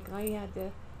 See, like I had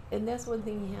to, and that's one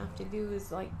thing you have to do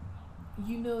is like,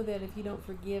 that if you don't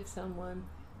forgive someone,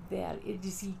 that it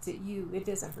just eats at you. It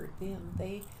doesn't hurt them.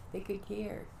 They could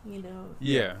care,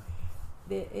 yeah,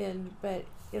 but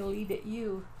it'll eat at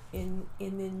you, and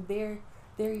then they're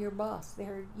your boss.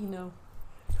 They're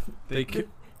they could,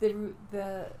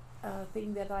 the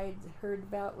thing that I heard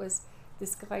about was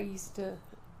this guy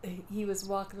he was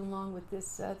walking along with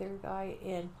this other guy,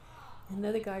 and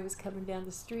another guy was coming down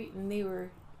the street, and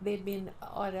they'd been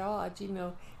at odds,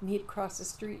 and he'd cross the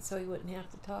street so he wouldn't have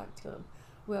to talk to him.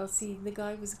 Well, see, the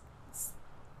guy was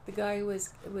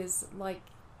like,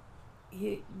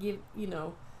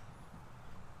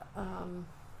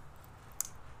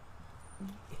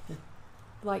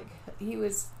 like he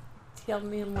was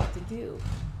telling him what to do,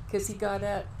 because he got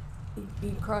up,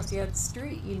 he crossed the other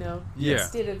street, Yeah.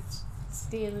 instead of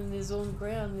standing his own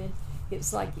ground. Then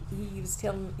it's like he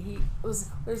was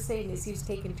they're saying this, he was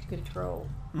taking control,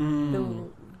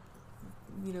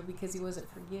 because he wasn't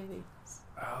forgiving.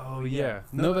 oh yeah,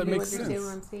 no, that You makes understand sense.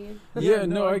 what I'm saying? Yeah,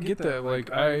 no, I get that.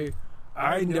 Like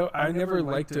I know I never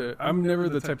like to. I'm never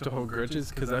the type to hold grudges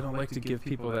because I don't like to give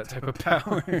people that type of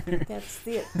power. That's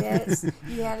it.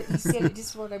 You said it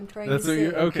just what I'm trying That's to what say.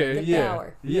 you're okay. The Yeah,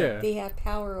 power. yeah, They have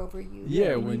power over you.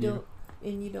 Yeah, and when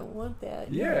you don't want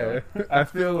that. yeah. I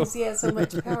feel. Because he has so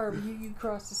much power, you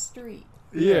cross the street.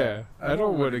 Yeah, I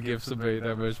don't want to give somebody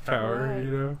that much power.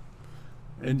 Right.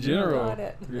 In general, got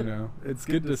it. it's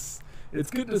good to. It's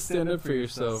good to stand up for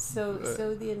yourself. So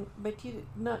then, but you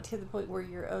not to the point where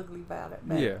you're ugly about it.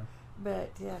 But, yeah.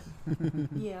 But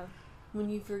yeah, when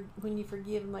you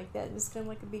forgive them like that, and it's kind of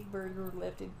like a big burden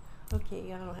lifted.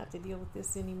 Okay, I don't have to deal with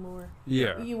this anymore.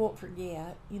 Yeah. You won't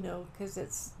forget, because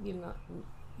it's you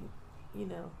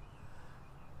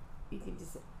can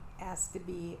just ask to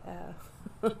be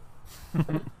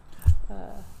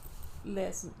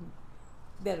less,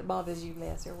 that it bothers you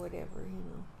less or whatever.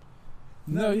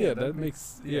 No, yeah, that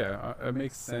makes it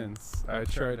makes sense. I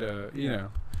try to,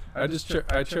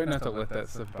 I try not to let that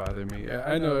stuff bother me.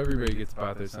 I know everybody gets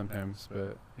bothered sometimes,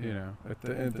 but at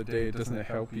the end of the day, it doesn't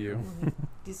help you.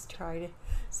 Just try to.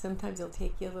 Sometimes it'll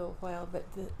take you a little while, but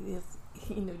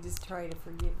just try to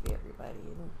forgive everybody,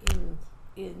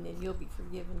 and then you'll be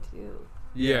forgiven too.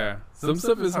 Yeah, some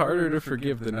stuff is harder to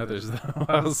forgive than others, though.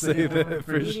 I'll say that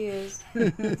for It sure. is.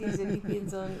 It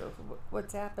depends on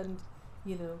what's happened,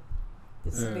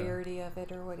 the severity of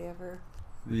it or whatever.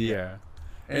 Yeah.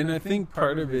 And I think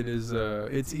part of it is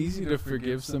it's easy to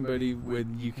forgive somebody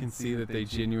when you can see that they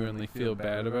genuinely feel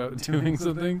bad about doing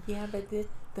something. Yeah, but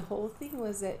the whole thing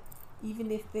was that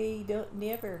even if they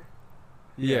never,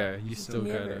 Yeah, you still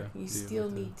never, gotta. you deal still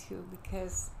with it. need to,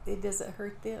 because it doesn't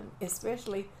hurt them,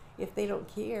 especially if they don't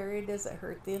care. It doesn't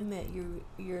hurt them that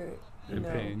you're In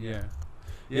pain. Yeah,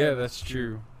 yeah, that's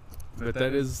true. But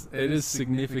it is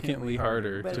significantly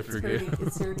harder but to it's forgive.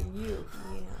 it's hurting you.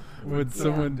 Yeah. When Yeah.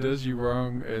 someone does you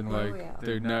wrong and yeah.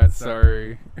 they're not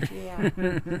sorry Yeah.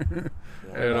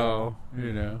 at all,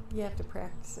 You have to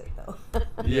practice it though.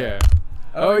 Yeah.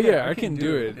 Oh yeah, I can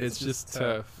do it. It's just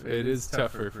tough. It is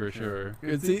tougher for sure.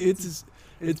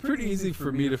 It's pretty easy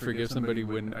for me to forgive somebody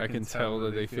when I can tell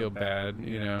that they feel bad.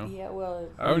 Yeah, well.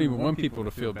 I don't even want people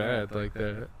to feel bad like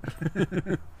that.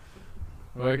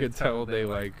 Well, I could tell they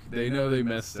know they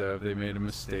messed up, they made a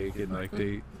mistake,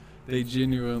 and they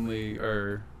genuinely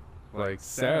are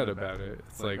sad about it.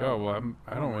 It's like, oh well,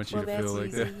 I don't want you Well, to feel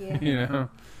that's like easy, that. yeah.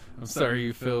 I'm sorry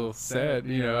you feel sad.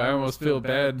 I almost feel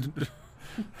bad.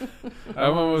 I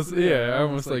almost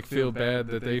feel bad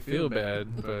that they feel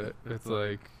bad, but it's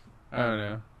like, I don't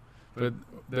know. But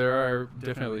there are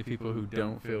definitely people who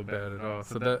don't feel bad at all.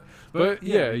 But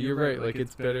yeah, you're right.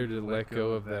 It's better to let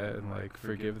go of that and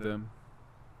forgive them.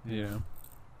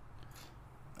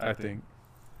 I think.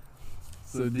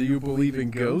 So, do you believe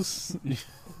in ghosts?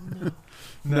 No,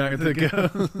 Not the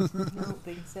ghosts. I don't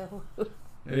think so.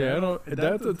 Yeah, I don't.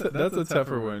 That's a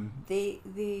tougher one. They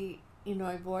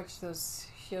I've watched those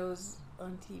shows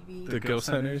on TV. The ghost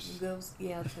hunters.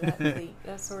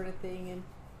 That sort of thing,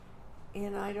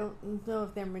 and I don't know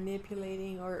if they're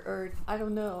manipulating or I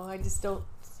don't know. I just don't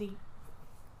see.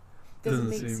 Doesn't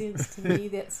make sense to me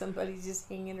that somebody's just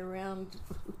hanging around,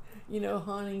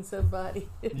 haunting somebody.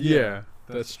 Yeah,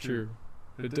 that's true.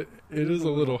 It is a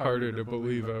little harder to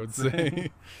believe, I would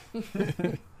say.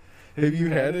 Have you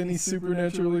had any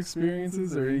supernatural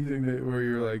experiences or anything where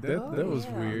you're like, that was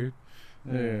weird?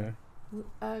 Yeah.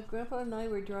 Grandpa and I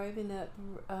were driving up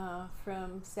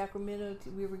from Sacramento.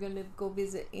 We were going to go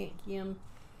visit Aunt Kim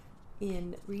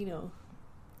in Reno.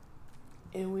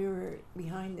 And we were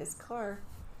behind this car.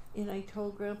 And I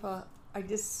told Grandpa,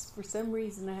 for some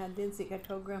reason, I had instinct. I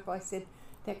told Grandpa, I said,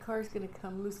 that car's going to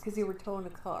come loose because they were towing a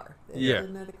car. Yeah.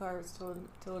 Another car was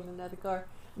towing another car.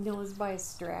 And it was by a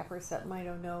strap or something, I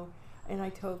don't know. And I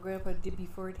told Grandpa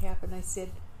before it happened, I said,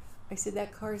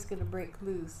 that car's going to break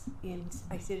loose. And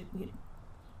I said,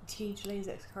 change lanes,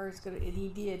 that car's going to, and he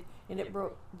did. And it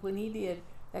broke, when he did,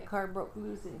 that car broke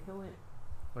loose and he went.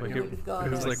 Like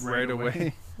it was like right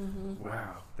away. Mm-hmm.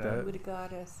 Wow. That would have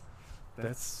got us.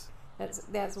 That's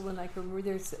one I can remember.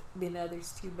 There's been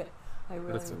others too, but I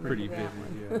really that's a remember pretty that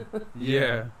vivid, one.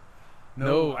 yeah.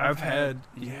 No, I've had,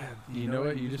 you know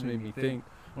what? You just made me think.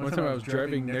 One time I was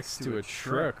driving next to a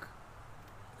truck,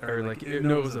 or like, it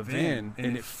was a van,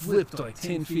 and it flipped like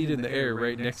 10 feet in the air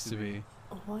right next to me.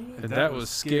 And that was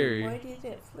scary. Why did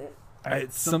it flip?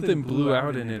 Something blew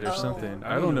out in it or Oh. something.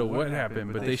 I don't know what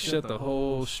happened, but they shut the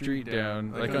whole street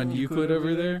down, like on Euclid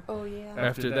over there. Oh, yeah.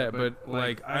 After that, but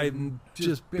like I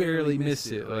just barely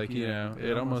missed it. Like,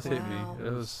 it almost hit me. Wow.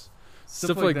 It was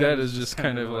stuff like that is just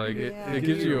kind of like Yeah. it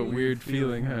gives you a weird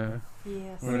feeling, huh?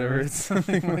 Yes. Whenever it's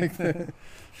something like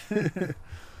that.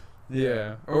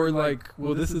 Yeah. Or like,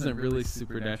 well, this isn't really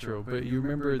supernatural, but you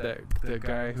remember that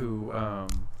guy who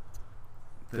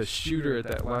the shooter at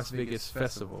that Las Vegas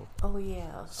festival. Oh,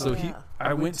 yeah. So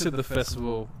I went to the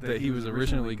festival that he was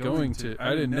originally going to. I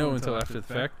didn't know until after the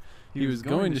fact. He was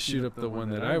going to shoot up the one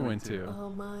that I went to. Oh,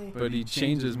 my. But he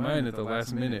changed his mind at the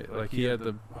last minute. Like, he had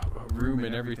the room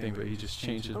and everything, but he just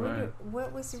changed his I wonder, mind.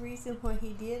 what was the reason why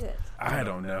he did it? I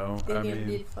don't know. They I never mean,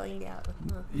 did find out.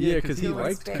 Huh? yeah, because he No one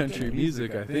liked country speculated.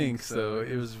 music, I think. So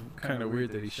it was kind of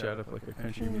weird that he shot up like a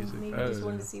country music. Maybe I just don't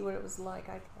wanted know. to see what it was like,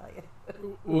 I tell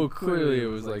you. Well, clearly it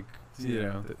was like,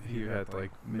 that he had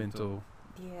like mental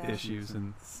Yeah. issues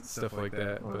and stuff like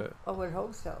that. Well, But I would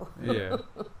hope so.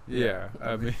 yeah.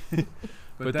 I mean,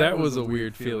 but that was a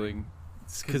weird feeling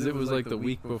because it was like the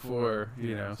week before,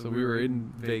 So we were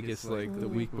in Vegas like the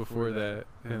week before that,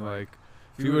 and like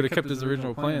if he would have kept his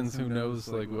original plans, who knows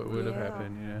like what would have Yeah.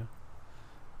 happened,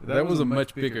 That was a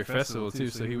much bigger festival too,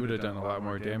 so he would have done a lot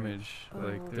more damage.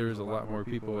 Like there was a lot more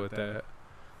people at that.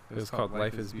 It was called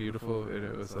Life is Beautiful, and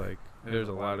it was like there's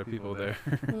a lot of people there.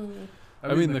 Mm.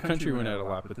 I mean, the country went out a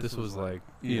lot, but this was like,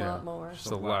 Lot more.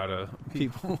 just a lot of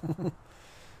people.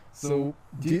 So,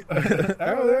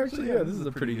 actually, this is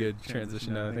a pretty good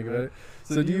transition now that I think about it.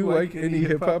 So, do you like any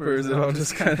hip hop, or is it all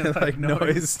just kind of like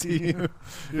noise to you?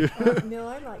 No,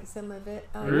 I like some of it.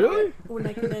 Really? When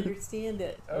I can understand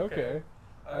it. Okay.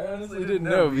 I honestly didn't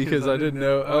know because I didn't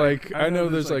know. Like, I know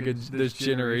there's like there's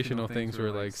generational things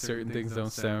where like certain things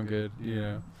don't sound good,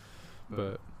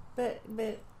 But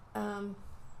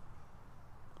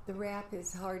the rap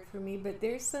is hard for me. But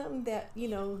there's something that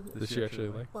does she actually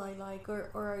like? I like,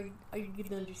 or I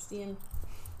can understand.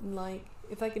 Like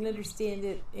if I can understand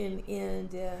it, and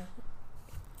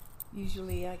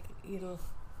usually I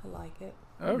like it.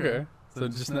 Okay. So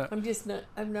just not.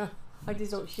 I'm not. I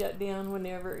just don't shut down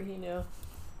whenever.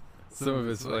 Some of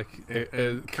it's like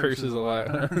it curses a lot.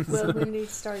 Well, when they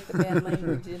start the bad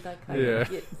language, and I kind of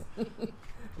get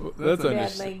Well, that's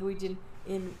bad language,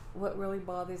 and what really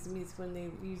bothers me is when they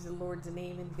use the Lord's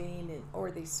name in vain,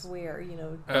 or they swear.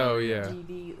 Oh yeah.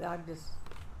 GD. I'm just.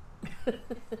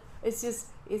 it's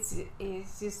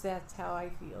just that's how I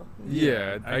feel.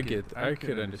 Yeah, I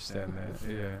could understand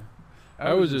that. Yeah.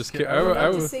 I was just I would I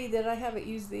like to was say that I haven't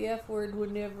used the F word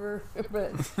whenever,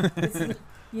 but it's,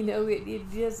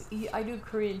 it does. I do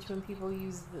cringe when people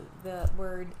use the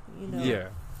word, yeah.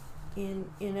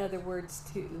 in other words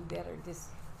too that are just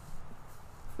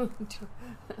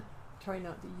try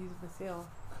not to use myself.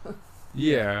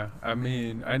 Yeah, I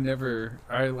mean, I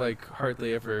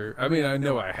hardly ever. I mean, I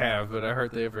know I have, but I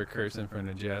hardly ever curse in front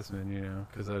of Jasmine,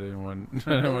 because I didn't want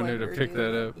her to pick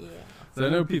that up. Yeah. So I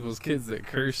know people's kids that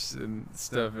curse and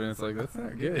stuff, and it's like that's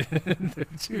not good. They're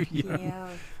too young. Yeah.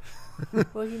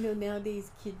 Well,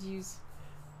 nowadays kids use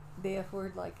the F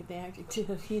word like an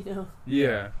adjective.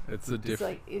 Yeah, it's a It's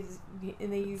different. like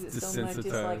and they use it so much. It's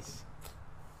like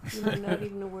Desensitized. not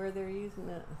even aware they're using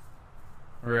it.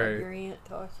 Like Right. your Aunt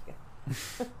Toshka.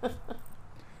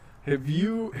 Have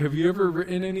you ever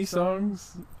written any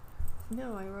songs?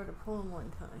 No, I wrote a poem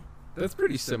one time. That's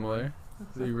pretty similar.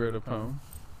 So you wrote a poem.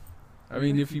 I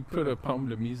mean, if you put a poem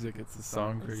to music, it's a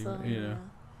song for you. Song, Yeah.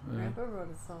 Grandpa wrote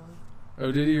a song.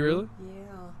 Oh, did he really?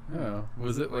 Yeah. Oh,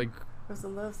 was it like? It was a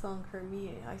love song for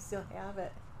me. I still have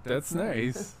it. That's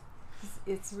nice.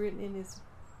 It's written in his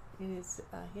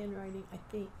handwriting, I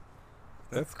think.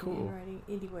 That's cool. Handwriting.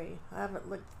 Anyway, I haven't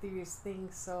looked through his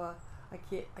things, so I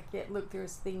can't look through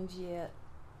his things yet.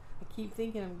 I keep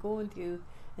thinking I'm going to,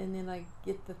 and then I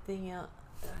get the thing out.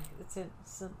 It's in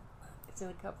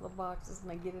a couple of boxes,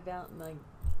 and I get it out, and I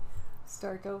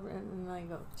start over, and I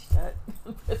go shut.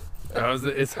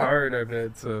 It's hard, I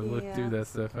bet, to look Yeah. through that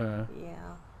stuff, huh?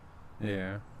 Yeah.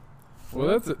 Yeah.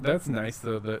 Well, that's nice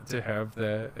though, that to have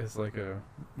that as like a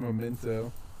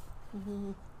memento.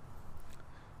 Hmm.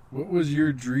 What was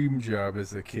your dream job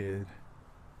as a kid?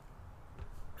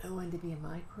 I wanted to be a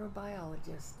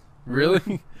microbiologist. Really?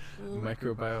 Mm.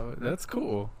 Microbiology. That's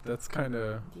cool. That's kind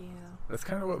of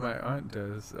Yeah. what my aunt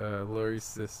does. Lori's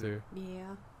sister.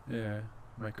 Yeah. Yeah,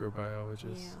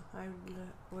 microbiologist. Yeah. I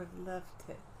would love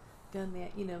to done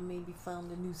that. Maybe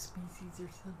found a new species or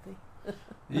something.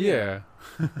 Yeah.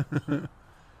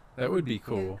 That would be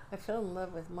cool. Yeah, I fell in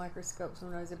love with microscopes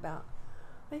when I was about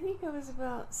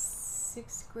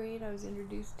 6th grade. I was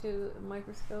introduced to a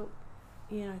microscope.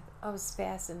 I was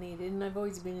fascinated, and I've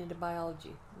always been into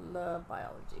biology. Love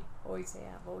biology. Always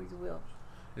have, always will.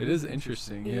 It is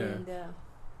interesting, yeah. And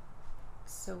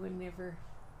so whenever,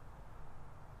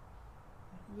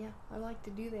 I like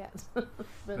to do that,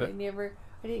 but I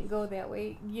didn't go that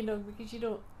way, because you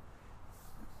don't.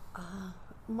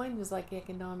 Mine was like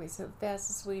economics, the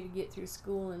fastest way to get through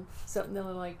school, and something that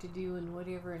I like to do, and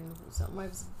whatever, and something I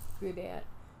was good at.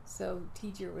 So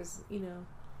teacher was,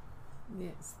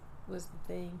 was the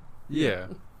thing. Yeah.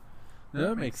 No,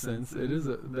 that makes sense. That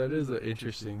is an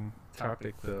interesting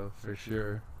topic though, for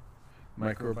sure.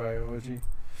 Microbiology.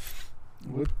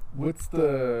 What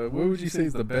would you say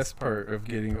is the best part of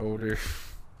getting older?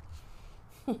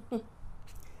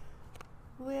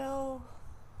 Well,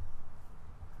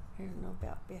 I don't know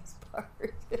about best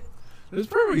part. There's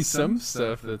probably some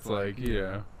stuff that's like,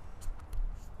 that's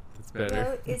better.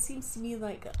 Well, it seems to me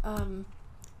like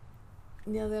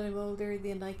now that I'm older,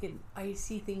 then I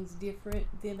see things different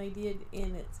than I did,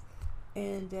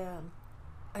 and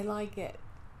I like it.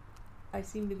 I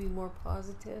seem to be more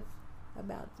positive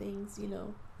about things,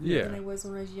 Yeah. than I was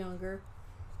when I was younger.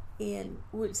 And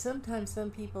sometimes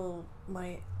some people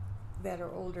that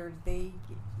are older, they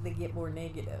get more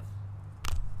negative.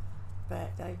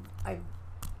 But I'm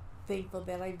thankful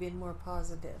that I've been more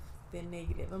positive than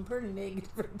negative. I'm pretty negative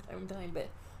from time to time, but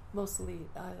mostly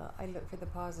I look for the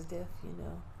positive,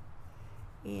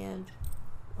 And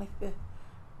like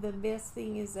the best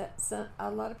thing is that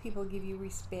a lot of people give you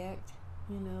respect,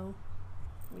 when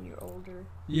you're older.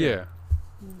 Yeah.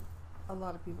 A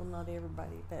lot of people, not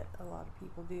everybody, but a lot of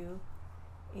people do.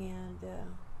 And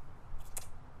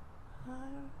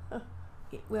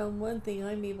well, one thing,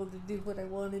 I'm able to do what I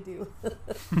want to do.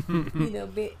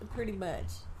 Pretty much.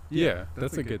 Yeah,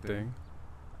 that's a good thing.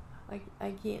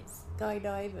 I can't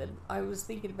skydive, and I was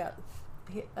thinking about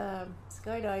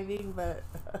skydiving, but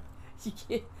you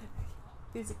can't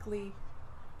physically,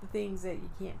 the things that you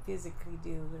can't physically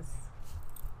do is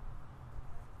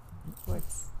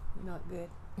what's not good.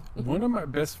 One of my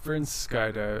best friends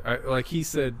skydived. Like he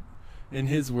said in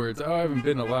his words, I haven't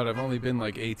been a lot. I've only been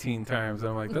like 18 times.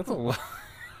 I'm like, that's a lot.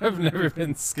 I've never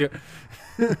been If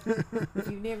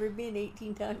you've never been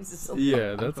 18 times, it's a lot.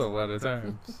 Yeah, that's a lot of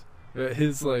times.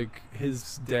 His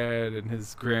dad and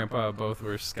his grandpa both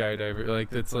were skydivers. Like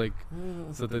that's like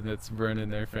something that's run in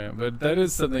their family. But that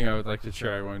is something I would like to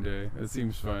try one day. It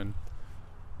seems fun.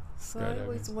 Well, I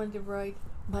always wanted to ride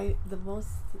the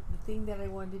thing that I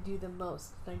wanted to do the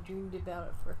most. I dreamed about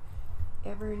it for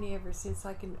ever and ever since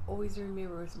I can always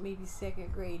remember. It was maybe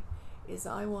 2nd grade. Is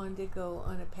I wanted to go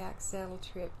on a pack saddle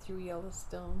trip through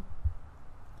Yellowstone.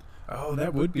 Oh,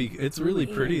 that would be. It's really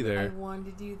pretty And there. I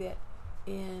wanted to do that,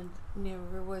 and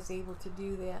never was able to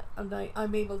do that.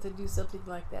 I'm able to do something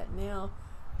like that now,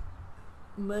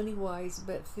 money-wise,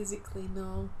 but physically,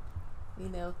 no.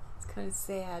 It's kind of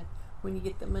sad when you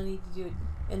get the money to do it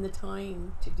and the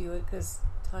time to do it, because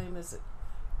time is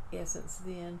essence.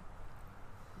 Then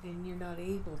you're not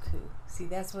able to. See,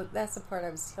 that's the part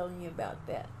I was telling you about.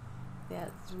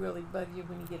 That's really bugs you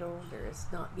when you get older. It's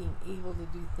not being able to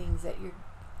do things that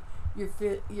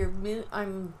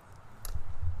I'm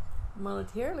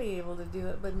monetarily able to do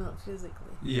it, but not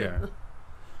physically. Yeah.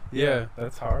 Yeah,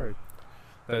 that's hard.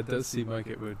 That does seem like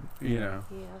it would, Yeah,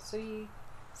 so you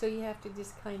have to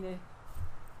just kind of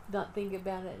not think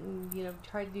about it, and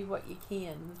try to do what you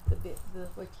can, what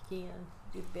you can,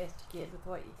 do the best you can with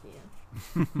what you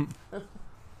can.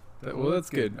 Well, that's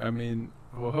good. I mean,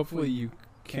 hopefully you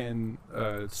can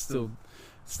still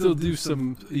still do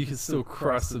some. You can still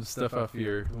cross some stuff off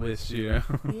your list. Yeah.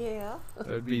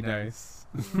 That'd be nice.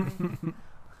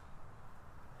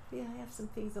 Yeah, I have some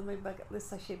things on my bucket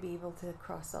list I should be able to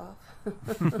cross off.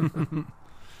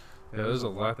 Yeah, there's a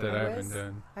lot that I haven't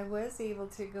done. I was able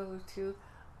to go to.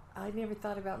 I never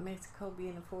thought about Mexico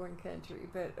being a foreign country,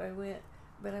 but I went.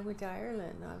 But I went to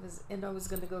Ireland. I was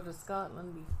going to go to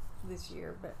Scotland this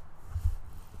year, but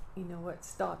you know what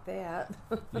stopped that?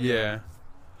 Yeah.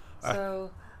 So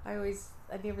I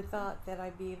never thought that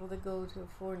I'd be able to go to a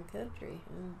foreign country,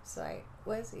 and so I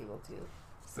was able to.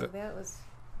 So that was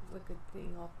a good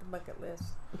thing off the bucket list.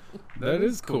 That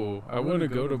is cool. I want to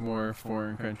go to more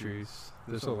foreign countries.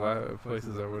 There's a lot of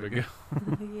places I want to go.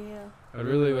 Yeah. I'd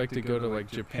really like to go to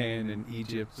like Japan and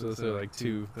Egypt. Those are like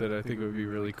two that I think would be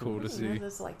really cool to see.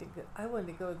 I wanted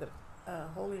to go to the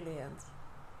Holy Lands,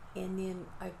 and then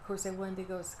of course I wanted to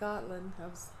go to Scotland. I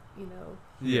was,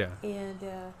 Yeah. and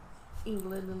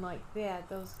England and like that,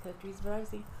 those countries. But I was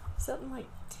thinking something like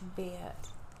Tibet.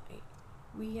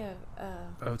 We have.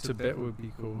 Tibet would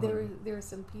be cool. There are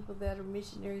some people that are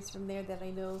missionaries from there that I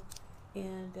know,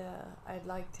 and I'd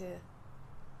like to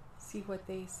see what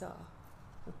they saw.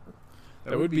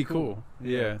 That would be cool.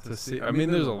 Yeah, to see. I mean,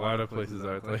 there's a lot of places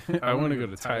I'd like. I want to go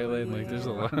to Thailand. Yeah. Like, there's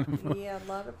a lot of. Yeah, a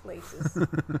lot of places.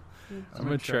 I'm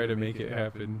gonna try to make it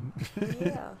happen.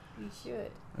 Yeah, you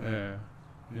should. Yeah,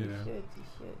 You should.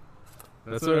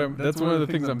 That's one of the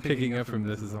things I'm picking up from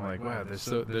this is I'm like, wow, there's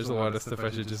a lot of stuff I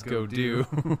should just go do.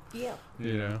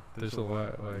 Yeah. There's a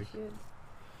lot like. You should.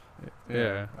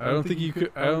 Yeah, I don't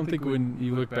think when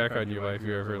you look back on your life,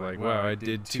 you're ever like, wow, I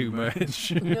did too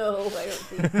much. No, I don't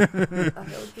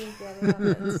think that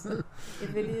happens.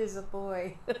 If it is, a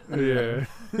boy. Yeah.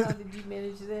 How did you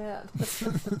manage that?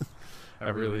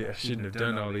 I shouldn't have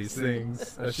done all these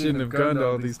things. I shouldn't have gone to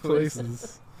all these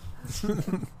places.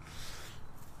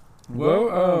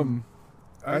 Well,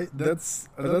 that's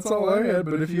all I had.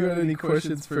 But if you had any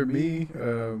questions for me,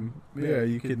 yeah,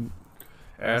 you can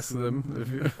ask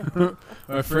them.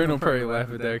 My friend will probably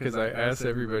laugh at that because I ask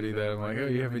everybody that. I'm like, oh,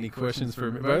 you have any questions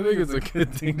for me? But I think it's a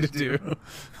good thing to do.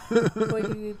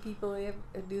 What do people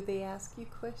do? They ask you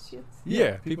questions?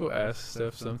 Yeah, people ask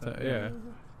stuff sometimes. Yeah,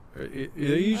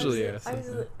 they usually ask.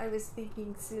 I was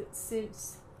thinking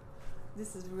since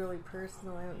this is really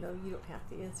personal. I don't know. You don't have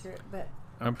to answer it, but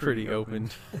I'm pretty open.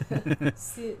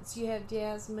 Since you have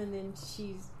Jasmine and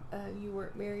you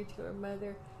weren't married to her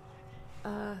mother.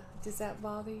 Does that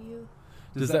bother you?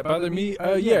 Does that bother me?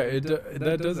 Yeah,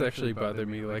 that does actually bother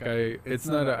me. Like it's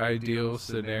not an ideal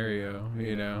scenario,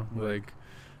 Like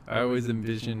I always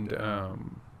envisioned,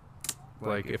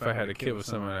 like if I had a kid with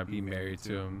someone, I'd be married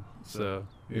to him. So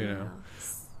Yeah.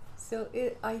 So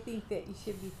I think that you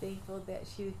should be thankful that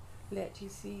she let you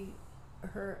see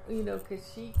her,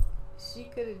 because she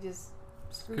could have just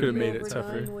screwed you made over it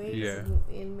tougher. 9 ways Yeah.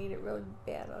 and made it really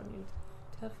bad on you,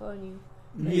 tough on you.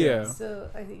 Yeah. So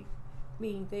I think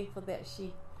being thankful that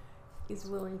she is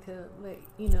willing to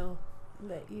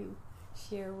let you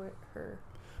share with her.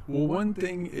 Well, one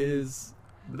thing is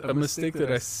a mistake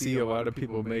that I see a lot of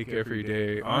people make every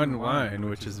day online,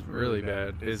 which is really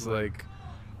bad, is like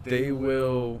they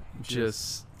will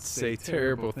just say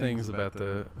terrible things about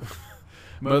the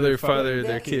mother, father,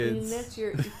 their kids. And that's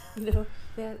your,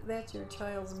 that's your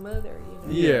child's mother.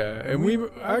 Yeah, and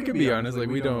I can be honest, like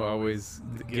we don't always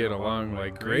get along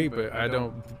like great, but I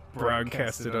don't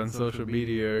broadcast it on social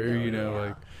media or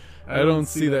like I don't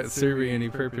see that serving any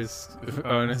purpose,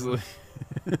 honestly.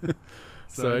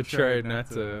 So I try not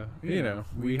to.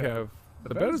 We have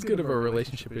about as good of a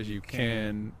relationship as you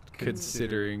can,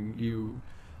 considering you.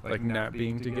 Like not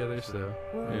being together, so.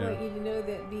 Well, I want you to know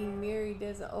that being married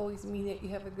doesn't always mean that you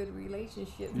have a good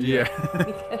relationship. Yeah.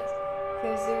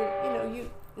 Because you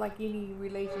like any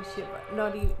relationship,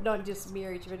 not just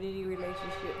marriage, but any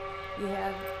relationship, you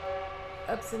have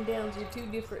ups and downs. You're two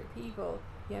different people.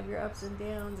 You have your ups and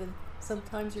downs, and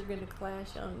sometimes you're going to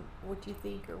clash on what you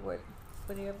think or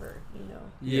whatever.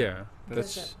 Yeah,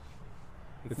 it's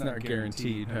not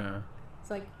guaranteed, huh?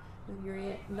 It's like. Your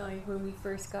aunt and I, when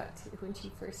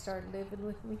she first started living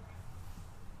with me,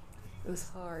 it was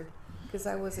hard because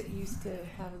I wasn't used to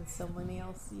having someone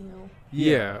else,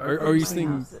 Yeah, are you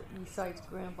saying besides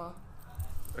Grandpa?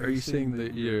 Are you saying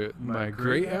that you're my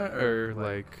great aunt or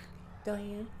like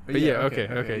Diane? But yeah,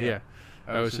 okay, yeah.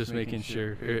 I was just making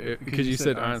sure because you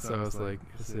said aunt, so I was like,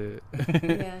 is it?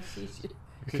 Yeah,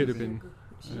 could have been.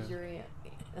 She's your aunt.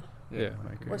 Yeah,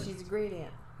 my great. Well, she's a great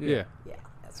aunt. Yeah. Yeah.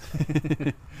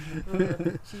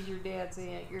 Right. She's your dad's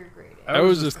aunt. You're a great aunt. I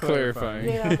was just clarifying.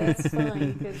 Yeah, that's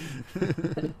fine because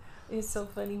it's so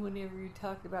funny whenever you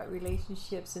talk about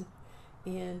relationships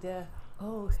and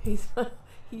oh, he's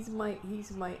my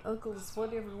uncle's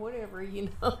whatever, you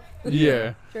know.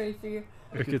 Yeah. Trying to figure.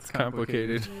 It gets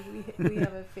complicated. We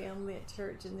have a family at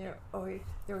church, and there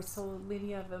are so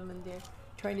many of them, and they're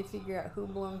trying to figure out who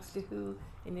belongs to who,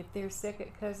 and if they're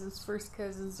second cousins, first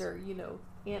cousins, or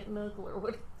aunt and uncle or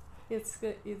what. It's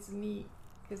neat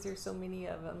because there's so many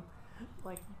of them.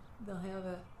 Like they'll have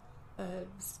a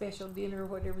special dinner or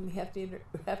whatever, and they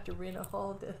have to rent a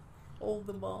hall to hold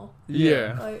them all.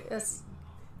 Yeah. That's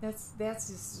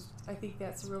just, I think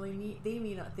that's really neat. They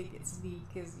may not think it's neat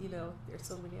because there's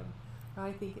so many of them.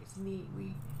 I think it's neat.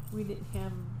 We didn't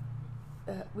have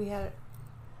we had a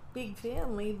big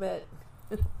family, but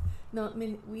not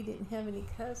many. We didn't have any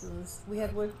cousins. We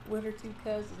had one or two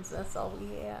cousins. That's all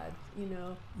we had.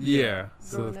 Yeah.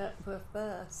 Growing up with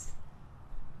us.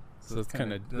 So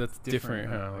that's different,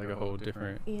 huh? Like a whole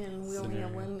different. And we only scenario.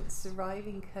 have one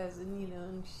surviving cousin,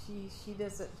 and she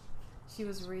doesn't. She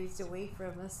was raised away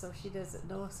from us, so she doesn't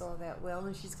know us all that well,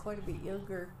 and she's quite a bit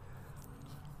younger.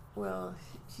 Well,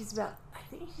 she's about. I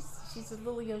think she's a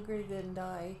little younger than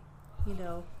I,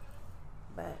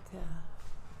 but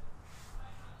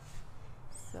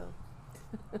so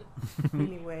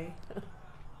anyway.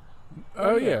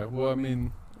 Oh yeah. Well, I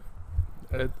mean,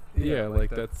 yeah, like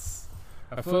that's.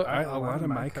 I feel a lot of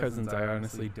my cousins. I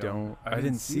honestly don't. I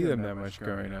didn't see them that much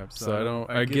growing up, so I don't.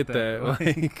 I get that.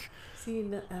 Like. See,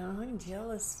 I'm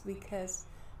jealous because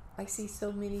I see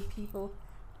so many people,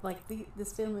 like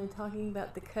this family talking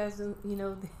about the cousin.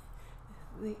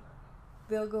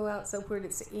 They'll go out somewhere and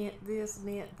it's aunt this and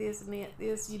aunt this and aunt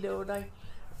this. And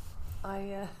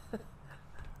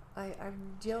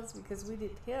I'm jealous because we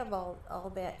didn't have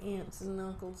all that aunts and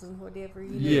uncles and whatever.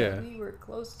 Yeah. We were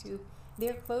close to.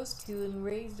 They're close to and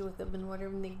raised with them and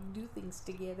whatever. And they do things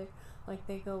together, like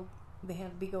they have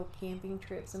big old camping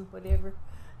trips and whatever.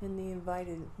 And they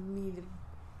invited me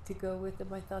to go with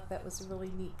them. I thought that was really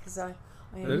neat because I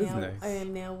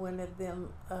am now one of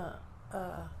them.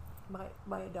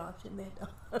 My adoption.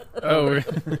 Oh,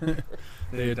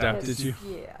 they adopted you.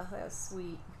 Yeah, that's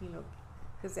sweet.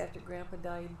 Because after Grandpa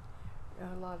died,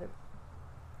 a lot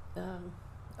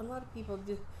of people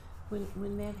just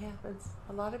when that happens,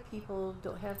 a lot of people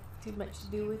don't have too much to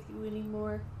do with you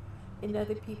anymore. And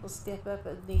other people step up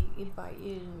and they invite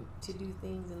you to do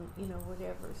things and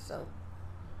whatever. So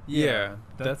yeah,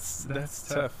 that's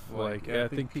tough. Like I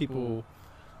think people.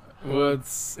 Well,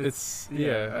 it's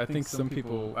yeah. I think some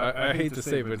people. I hate to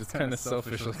say, but it's kind of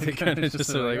selfish. Like they kind of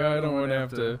just are like, oh, I don't want to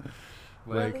have to. Like,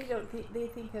 well, they don't. They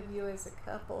think of you as a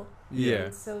couple. Yeah.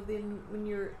 And so then, when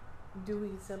you're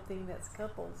doing something that's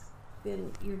couples,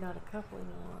 then you're not a couple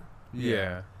anymore.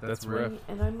 Yeah, that's rough.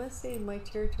 And I must say, my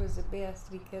church was the best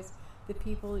because the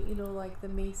people, like the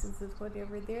Masons and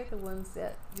whatever, they're the ones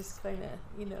that just kind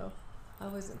of, I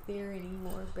wasn't there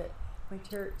anymore, but my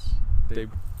church, they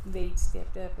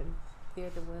stepped up and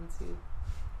they're the ones who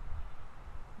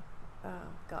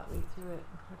got me through it,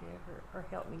 whatever, or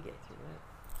helped me get through it.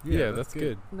 Yeah, that's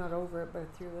good. Not over it,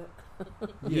 but through it.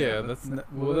 Yeah, that's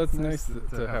nice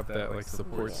to have that like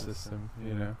support system,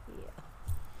 Yeah,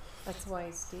 that's why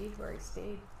I stayed where I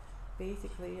stayed.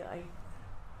 Basically, I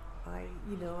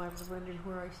was wondering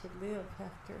where I should live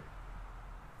after.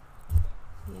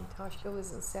 And Toshka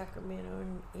was in Sacramento,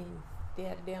 and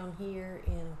Dad down here,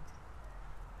 and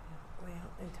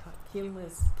Kim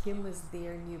was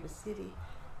there in Yuba City,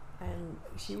 and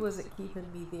she wasn't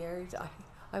keeping me there.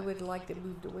 I would have liked to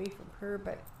moved away from her,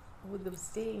 but with the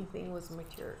staying thing was my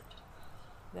church.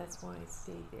 That's why I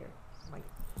stayed there,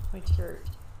 my church,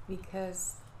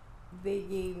 because they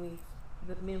gave me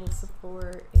the mental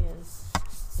support and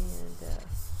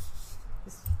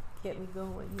just kept me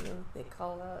going. They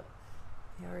call up,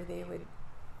 or they would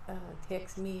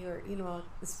text me, or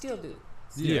still do.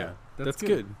 Yeah, that's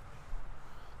good.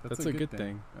 That's a good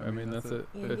thing. I mean, that's a.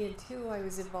 And then too, I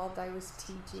was involved. I was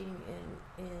teaching,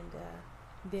 and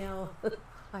now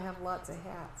I have lots of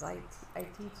hats. I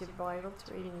teach a Bible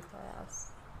training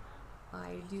class.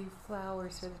 I do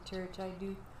flowers for the church. I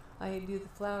do the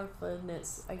flower fund. I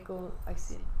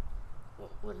send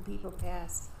when people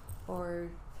pass or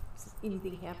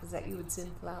anything happens that you would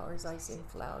send flowers. I send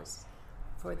flowers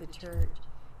for the church,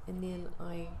 and then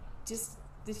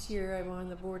this year I'm on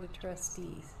the board of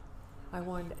trustees. I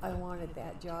wanted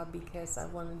that job because I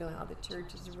want to know how the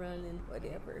church is run and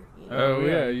whatever. Oh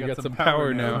yeah, you got some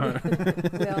power now. Huh?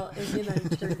 Well, and then I'm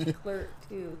church clerk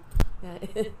too.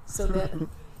 So that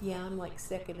I'm like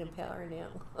second in power now,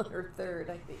 or third,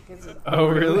 I think. Oh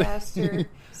really? Pastor,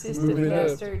 assistant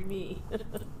pastor, and me.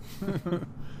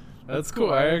 That's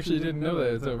cool. I actually didn't know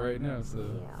that until right now. So,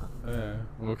 Yeah.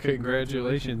 well,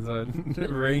 congratulations on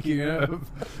ranking up.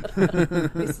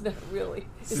 It's not really.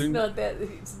 It's Soon- not that.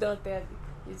 It's not that.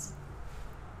 It's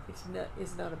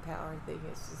not a power thing.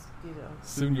 It's just, you know.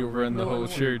 Soon you'll run the No whole one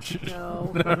will- church.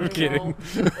 No, I'm it kidding. won't.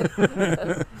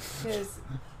 Because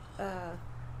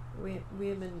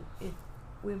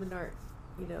women aren't,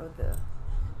 you know, the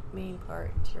main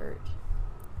part in church.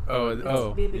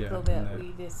 It's biblical that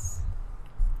we just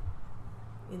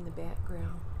in the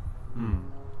background.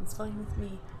 It's fine with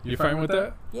me. You fine with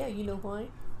that? Yeah, you know why?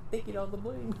 They get all the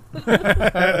blame.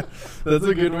 That's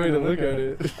a good way to look at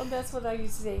it. That's what I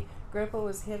used to say. Grandpa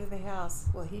was head of the house.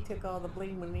 Well, he took all the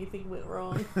blame when anything went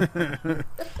wrong.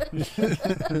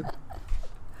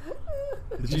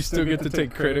 Did you still get to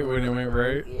take credit when it went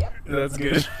right? Yeah. That's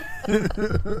good.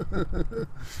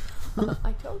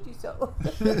 I told you so.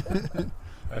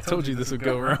 I told you this would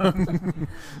go wrong.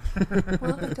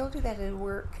 Well, I told you that it'd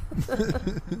work.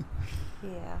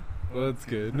 Yeah. Well, that's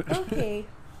good. Okay.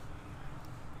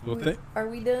 Well, Are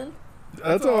we done?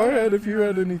 that's all I had. If you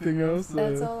had anything else.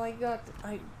 That's all I got.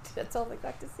 That's all I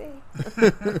got to say.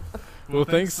 Well,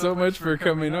 thanks so much for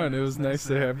coming on. It was nice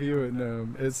to have you, and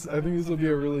I think this will be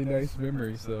a really nice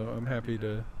memory. So I'm happy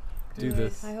to do Good.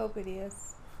 this. I hope it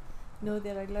is. Know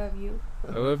that I love you.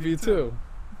 I love you too.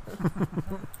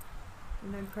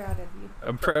 And I'm proud of you.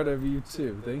 I'm proud of you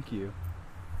too. Thank you.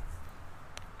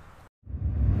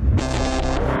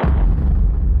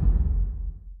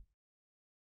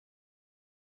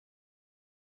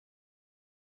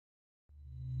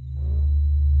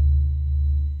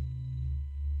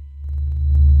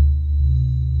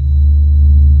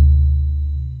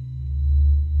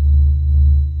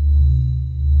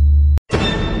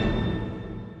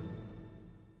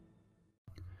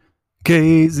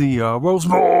 KZRO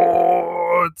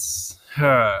Sports.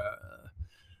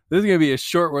 This is gonna be a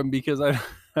short one because I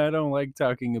don't like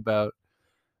talking about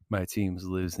my teams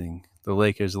losing. The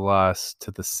Lakers lost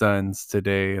to the Suns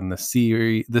today, and the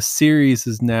series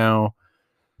is now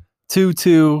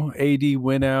 2-2. AD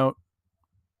went out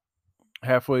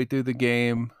halfway through the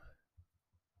game,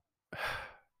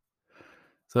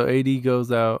 so AD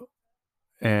goes out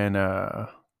and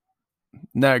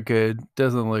not good.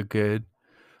 Doesn't look good.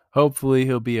 Hopefully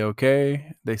he'll be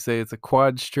okay. They say it's a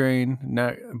quad strain,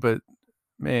 but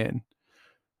man,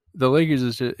 the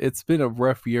Lakers it's been a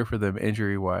rough year for them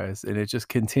injury wise, and it just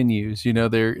continues. You know,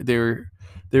 they're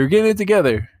getting it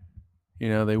together. You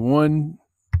know, they won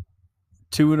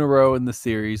 2 in a row in the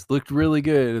series, looked really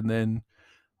good, and then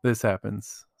this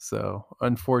happens. So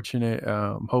unfortunate.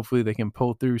 Hopefully they can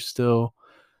pull through still.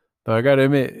 But I gotta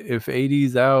admit, if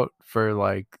AD's out for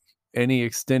like any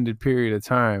extended period of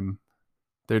time,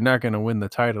 they're not going to win the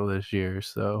title this year,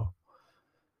 so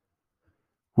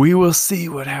we will see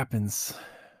what happens.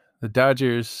 The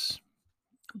Dodgers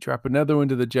drop another one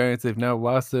to the Giants. They've now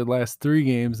lost their last 3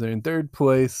 games. They're in 3rd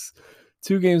place,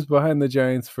 2 games behind the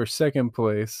Giants for 2nd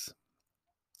place,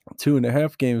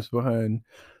 2.5 games behind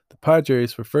the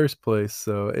Padres for 1st place.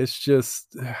 So it's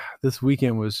just this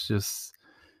weekend was just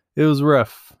it was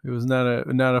rough. It was not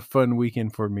a fun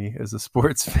weekend for me as a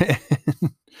sports fan.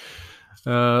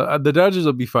 The Dodgers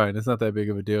will be fine. It's not that big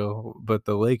of a deal. But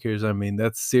the Lakers, I mean,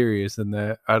 that's serious. And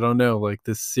that, I don't know, like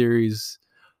this series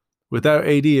without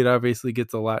AD, it obviously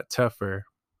gets a lot tougher,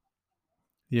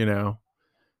 you know.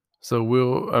 So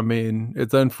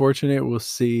it's unfortunate. We'll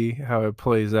see how it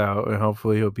plays out, and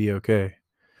hopefully he'll be okay.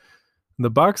 On the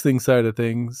boxing side of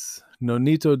things,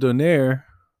 Nonito Donaire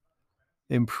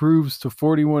improves to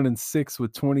 41-6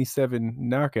 with 27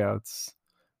 knockouts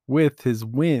with his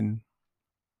win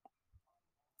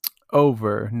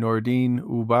over Nordine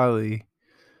Oubaali,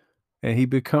 and he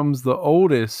becomes the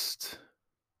oldest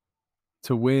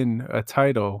to win a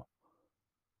title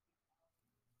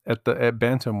at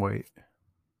bantamweight.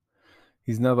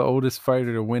 He's now the oldest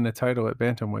fighter to win a title at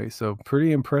bantamweight, so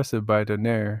pretty impressive by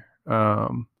Donaire.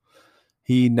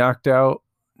 He knocked out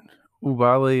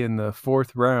Oubaali in the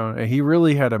 4th round, and he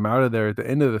really had him out of there at the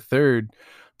end of the 3rd.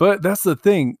 But that's the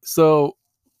thing. So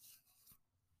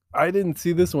I didn't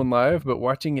see this one live, but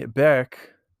watching it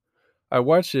back, I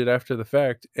watched it after the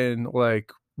fact, and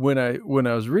like when I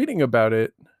was reading about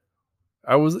it,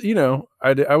 I was,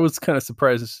 I was kind of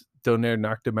surprised Donaire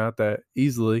knocked him out that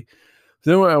easily.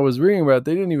 Then when I was reading about it,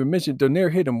 they didn't even mention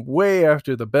Donaire hit him way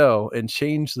after the bell and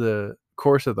changed the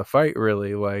course of the fight,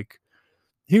 really. Like,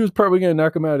 he was probably going to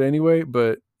knock him out anyway,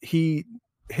 but he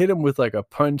hit him with like a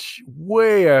punch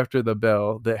way after the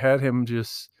bell that had him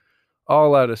just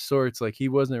all out of sorts. Like, he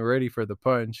wasn't ready for the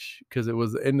punch because it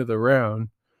was the end of the round.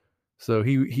 So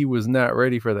he was not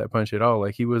ready for that punch at all.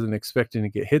 Like, he wasn't expecting to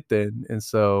get hit then. And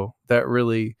so that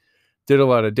really did a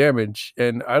lot of damage.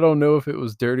 And I don't know if it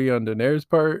was dirty on Daenerys'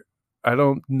 part. I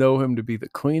don't know him to be the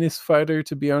cleanest fighter,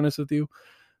 to be honest with you.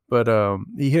 But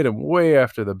he hit him way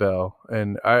after the bell.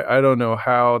 And I don't know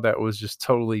how that was just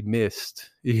totally missed,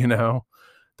 you know?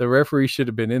 The referee should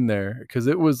have been in there because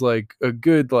it was like a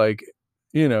good, like,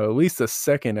 you know, at least a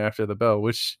second after the bell,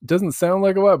 which doesn't sound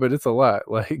like a lot, but it's a lot.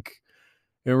 Like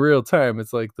in real time,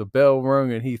 it's like the bell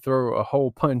rung and he threw a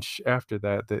whole punch after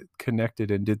that connected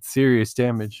and did serious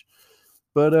damage.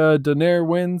 But Daenerys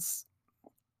wins.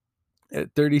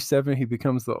 At 37, he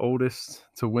becomes the oldest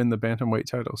to win the bantamweight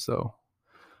title. So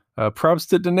props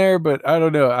to Daenerys, but I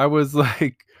don't know. I was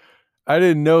like, I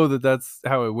didn't know that that's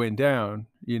how it went down.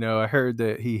 You know, I heard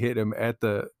that he hit him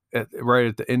right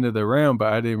at the end of the round,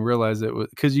 but I didn't realize it was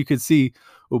because you could see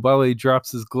Ubali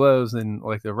drops his gloves and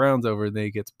like the round's over and then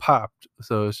he gets popped.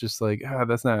 So it's just like,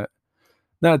 that's not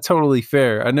totally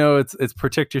fair. I know it's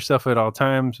protect yourself at all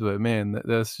times, but man,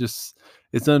 that's just,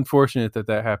 it's unfortunate that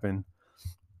happened.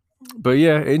 But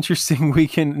yeah, interesting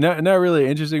weekend. Not really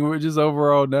interesting, but just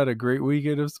overall not a great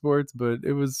weekend of sports, but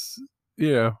it was,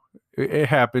 you know, it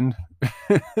happened.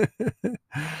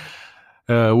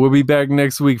 We'll be back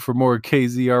next week for more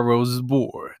KZRO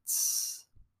Sports.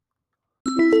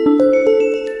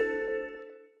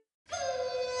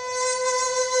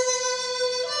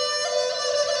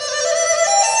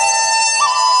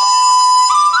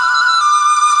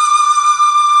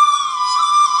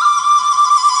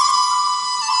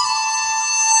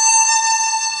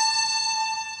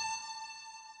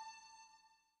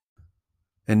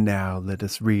 And now let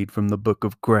us read from the book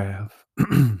of Graph.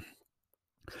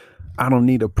 I don't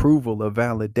need approval or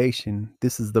validation.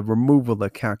 This is the removal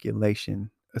of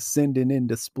calculation. Ascending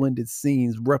into splendid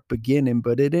scenes, rough beginning,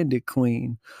 but it ended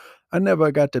clean. I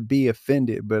never got to be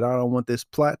offended, but I don't want this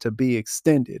plot to be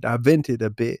extended. I vented a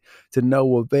bit to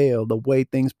no avail. The way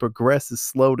things progress is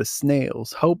slow to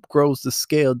snails. Hope grows the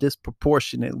scale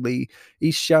disproportionately.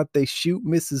 Each shot they shoot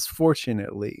misses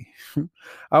fortunately.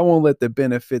 I won't let the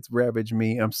benefits ravage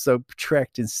me. I'm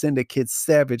subtracting syndicates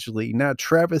savagely. Not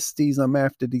travesties, I'm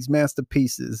after these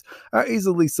masterpieces. I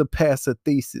easily surpass a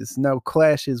thesis. No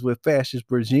clashes with fascist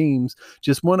regimes.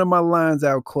 Just one of my lines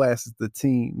outclasses the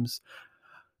teams.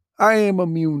 I am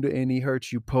immune to any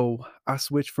hurt you pull. I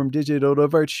switch from digital to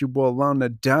virtual on a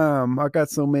dime. I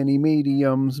got so many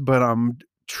mediums, but I'm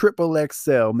triple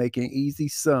XL making easy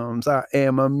sums. I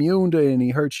am immune to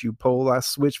any hurt you pull. I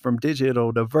switch from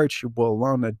digital to virtual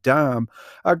on a dime.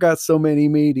 I got so many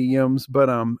mediums, but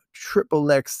I'm triple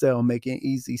XL making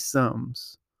easy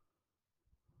sums.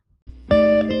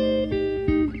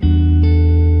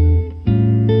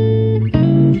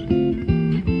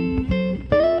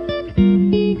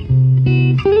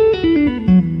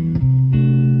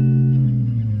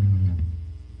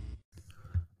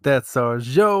 That's our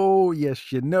show.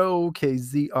 Yes, you know,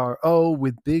 KZRO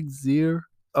with Big Zero.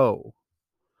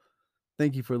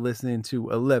 Thank you for listening to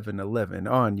 1111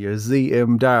 on your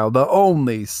ZM dial, the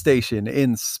only station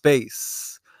in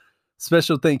space.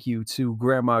 Special thank you to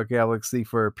Grandma Galaxy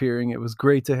for appearing. It was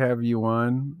great to have you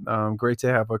on. Great to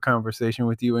have a conversation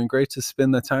with you and great to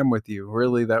spend the time with you.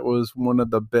 Really, that was one of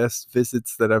the best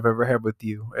visits that I've ever had with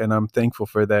you. And I'm thankful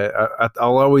for that.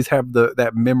 I'll always have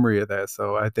that memory of that.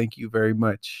 So I thank you very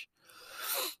much.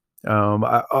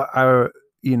 I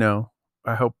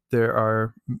hope there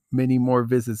are many more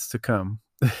visits to come.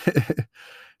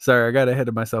 Sorry, I got ahead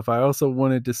of myself. I also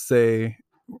wanted to say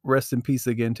rest in peace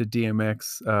again to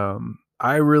DMX.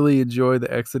 I really enjoy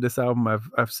the Exodus album.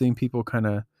 I've seen people kind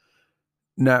of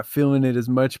not feeling it as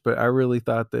much, but I really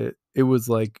thought that it was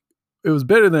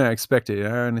better than I expected.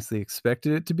 I honestly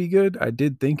expected it to be good. I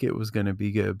did think it was going to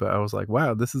be good, but I was like,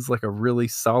 wow, this is like a really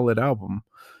solid album.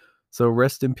 So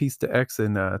rest in peace to X,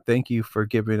 and thank you for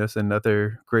giving us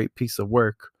another great piece of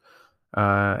work.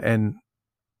 And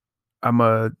I'm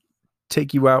going to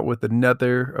take you out with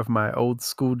another of my old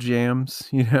school jams.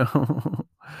 You know,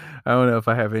 I don't know if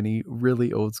I have any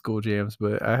really old school jams,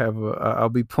 but I'll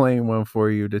be playing one for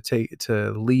you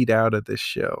to lead out of this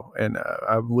show. And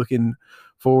I'm looking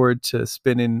forward to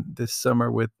spending this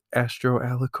summer with Astro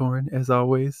Alicorn as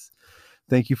always.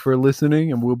 Thank you for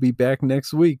listening, and we'll be back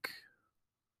next week.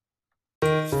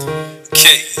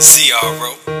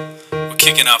 KZRO. We're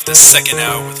kicking off the second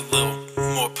hour with a little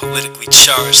more politically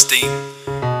charged theme.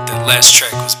 That last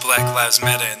track was Black Lives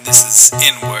Matter, and this is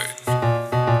N-Word.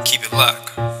 Keep it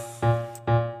locked.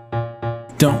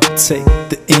 Don't take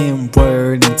the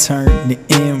N-word and turn it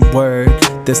N-word.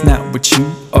 That's not what you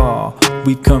are.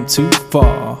 We've come too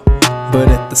far, but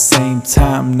at the same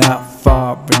time not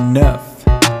far enough.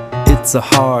 It's a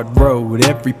hard road,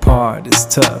 every part is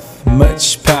tough.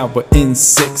 Much power in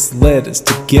 6 letters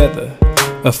together.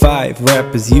 or 5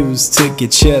 rappers used to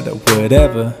get cheddar,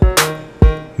 whatever.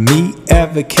 Me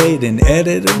advocating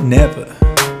editor never.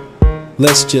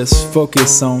 Let's just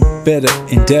focus on better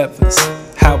endeavors.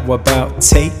 How about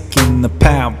taking the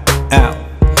power out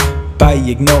by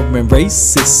ignoring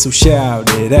racists who shout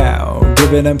it out,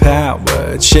 giving them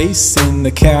power, chasing the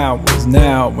cowards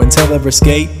now until they're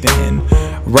escaping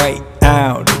right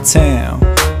out of town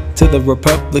to the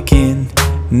Republican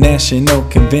National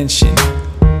Convention,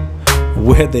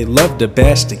 where they love to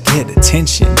bash to get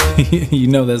attention. You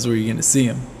know that's where you're gonna see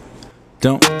them.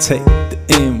 Don't take the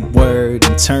N-word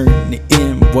and turn the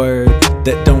N-word.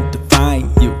 That don't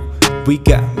define you. We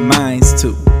got minds to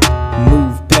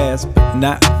move past, but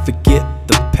not forget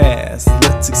the past.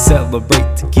 Let's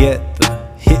accelerate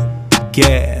together, hit the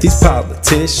gas. These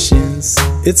politicians,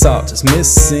 it's all just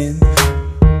missing.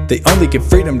 They only give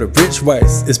freedom to rich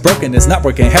whites. It's broken, it's not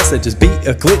working, has to just be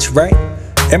a glitch, right?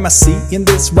 Am I seeing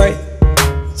this right?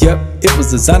 Yep, it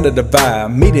was designed to divide,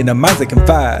 meeting the minds that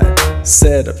confide.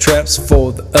 Set up traps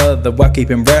for the other while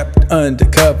keeping wrapped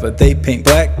undercover. They paint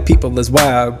black people as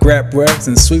wild, grab rags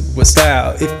and sweep with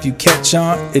style. If you catch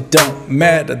on, it don't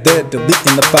matter, they're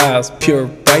deleting the files. Pure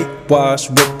whitewash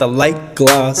with the light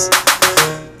gloss.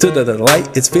 To the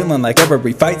light, it's feeling like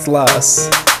every fight's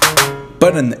lost.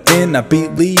 But in the end, I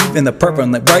believe in the purple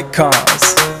and the right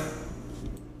cause.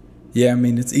 Yeah, I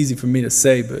mean, it's easy for me to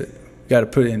say, but you gotta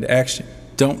put it into action.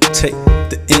 Don't take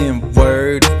the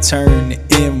N-word, turn the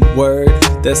N-word.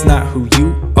 That's not who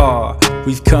you are.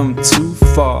 We've come too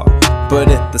far, but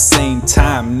at the same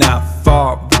time, not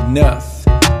far enough.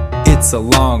 It's a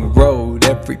long road,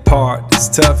 every part is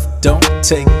tough. Don't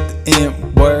take the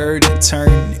N-word and turn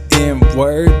the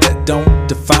N-word. That don't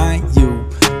define you.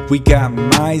 We got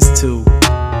minds to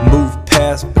move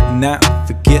past, but not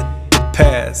forget the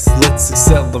past. Let's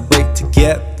accelerate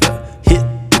together, hit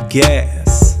the gas.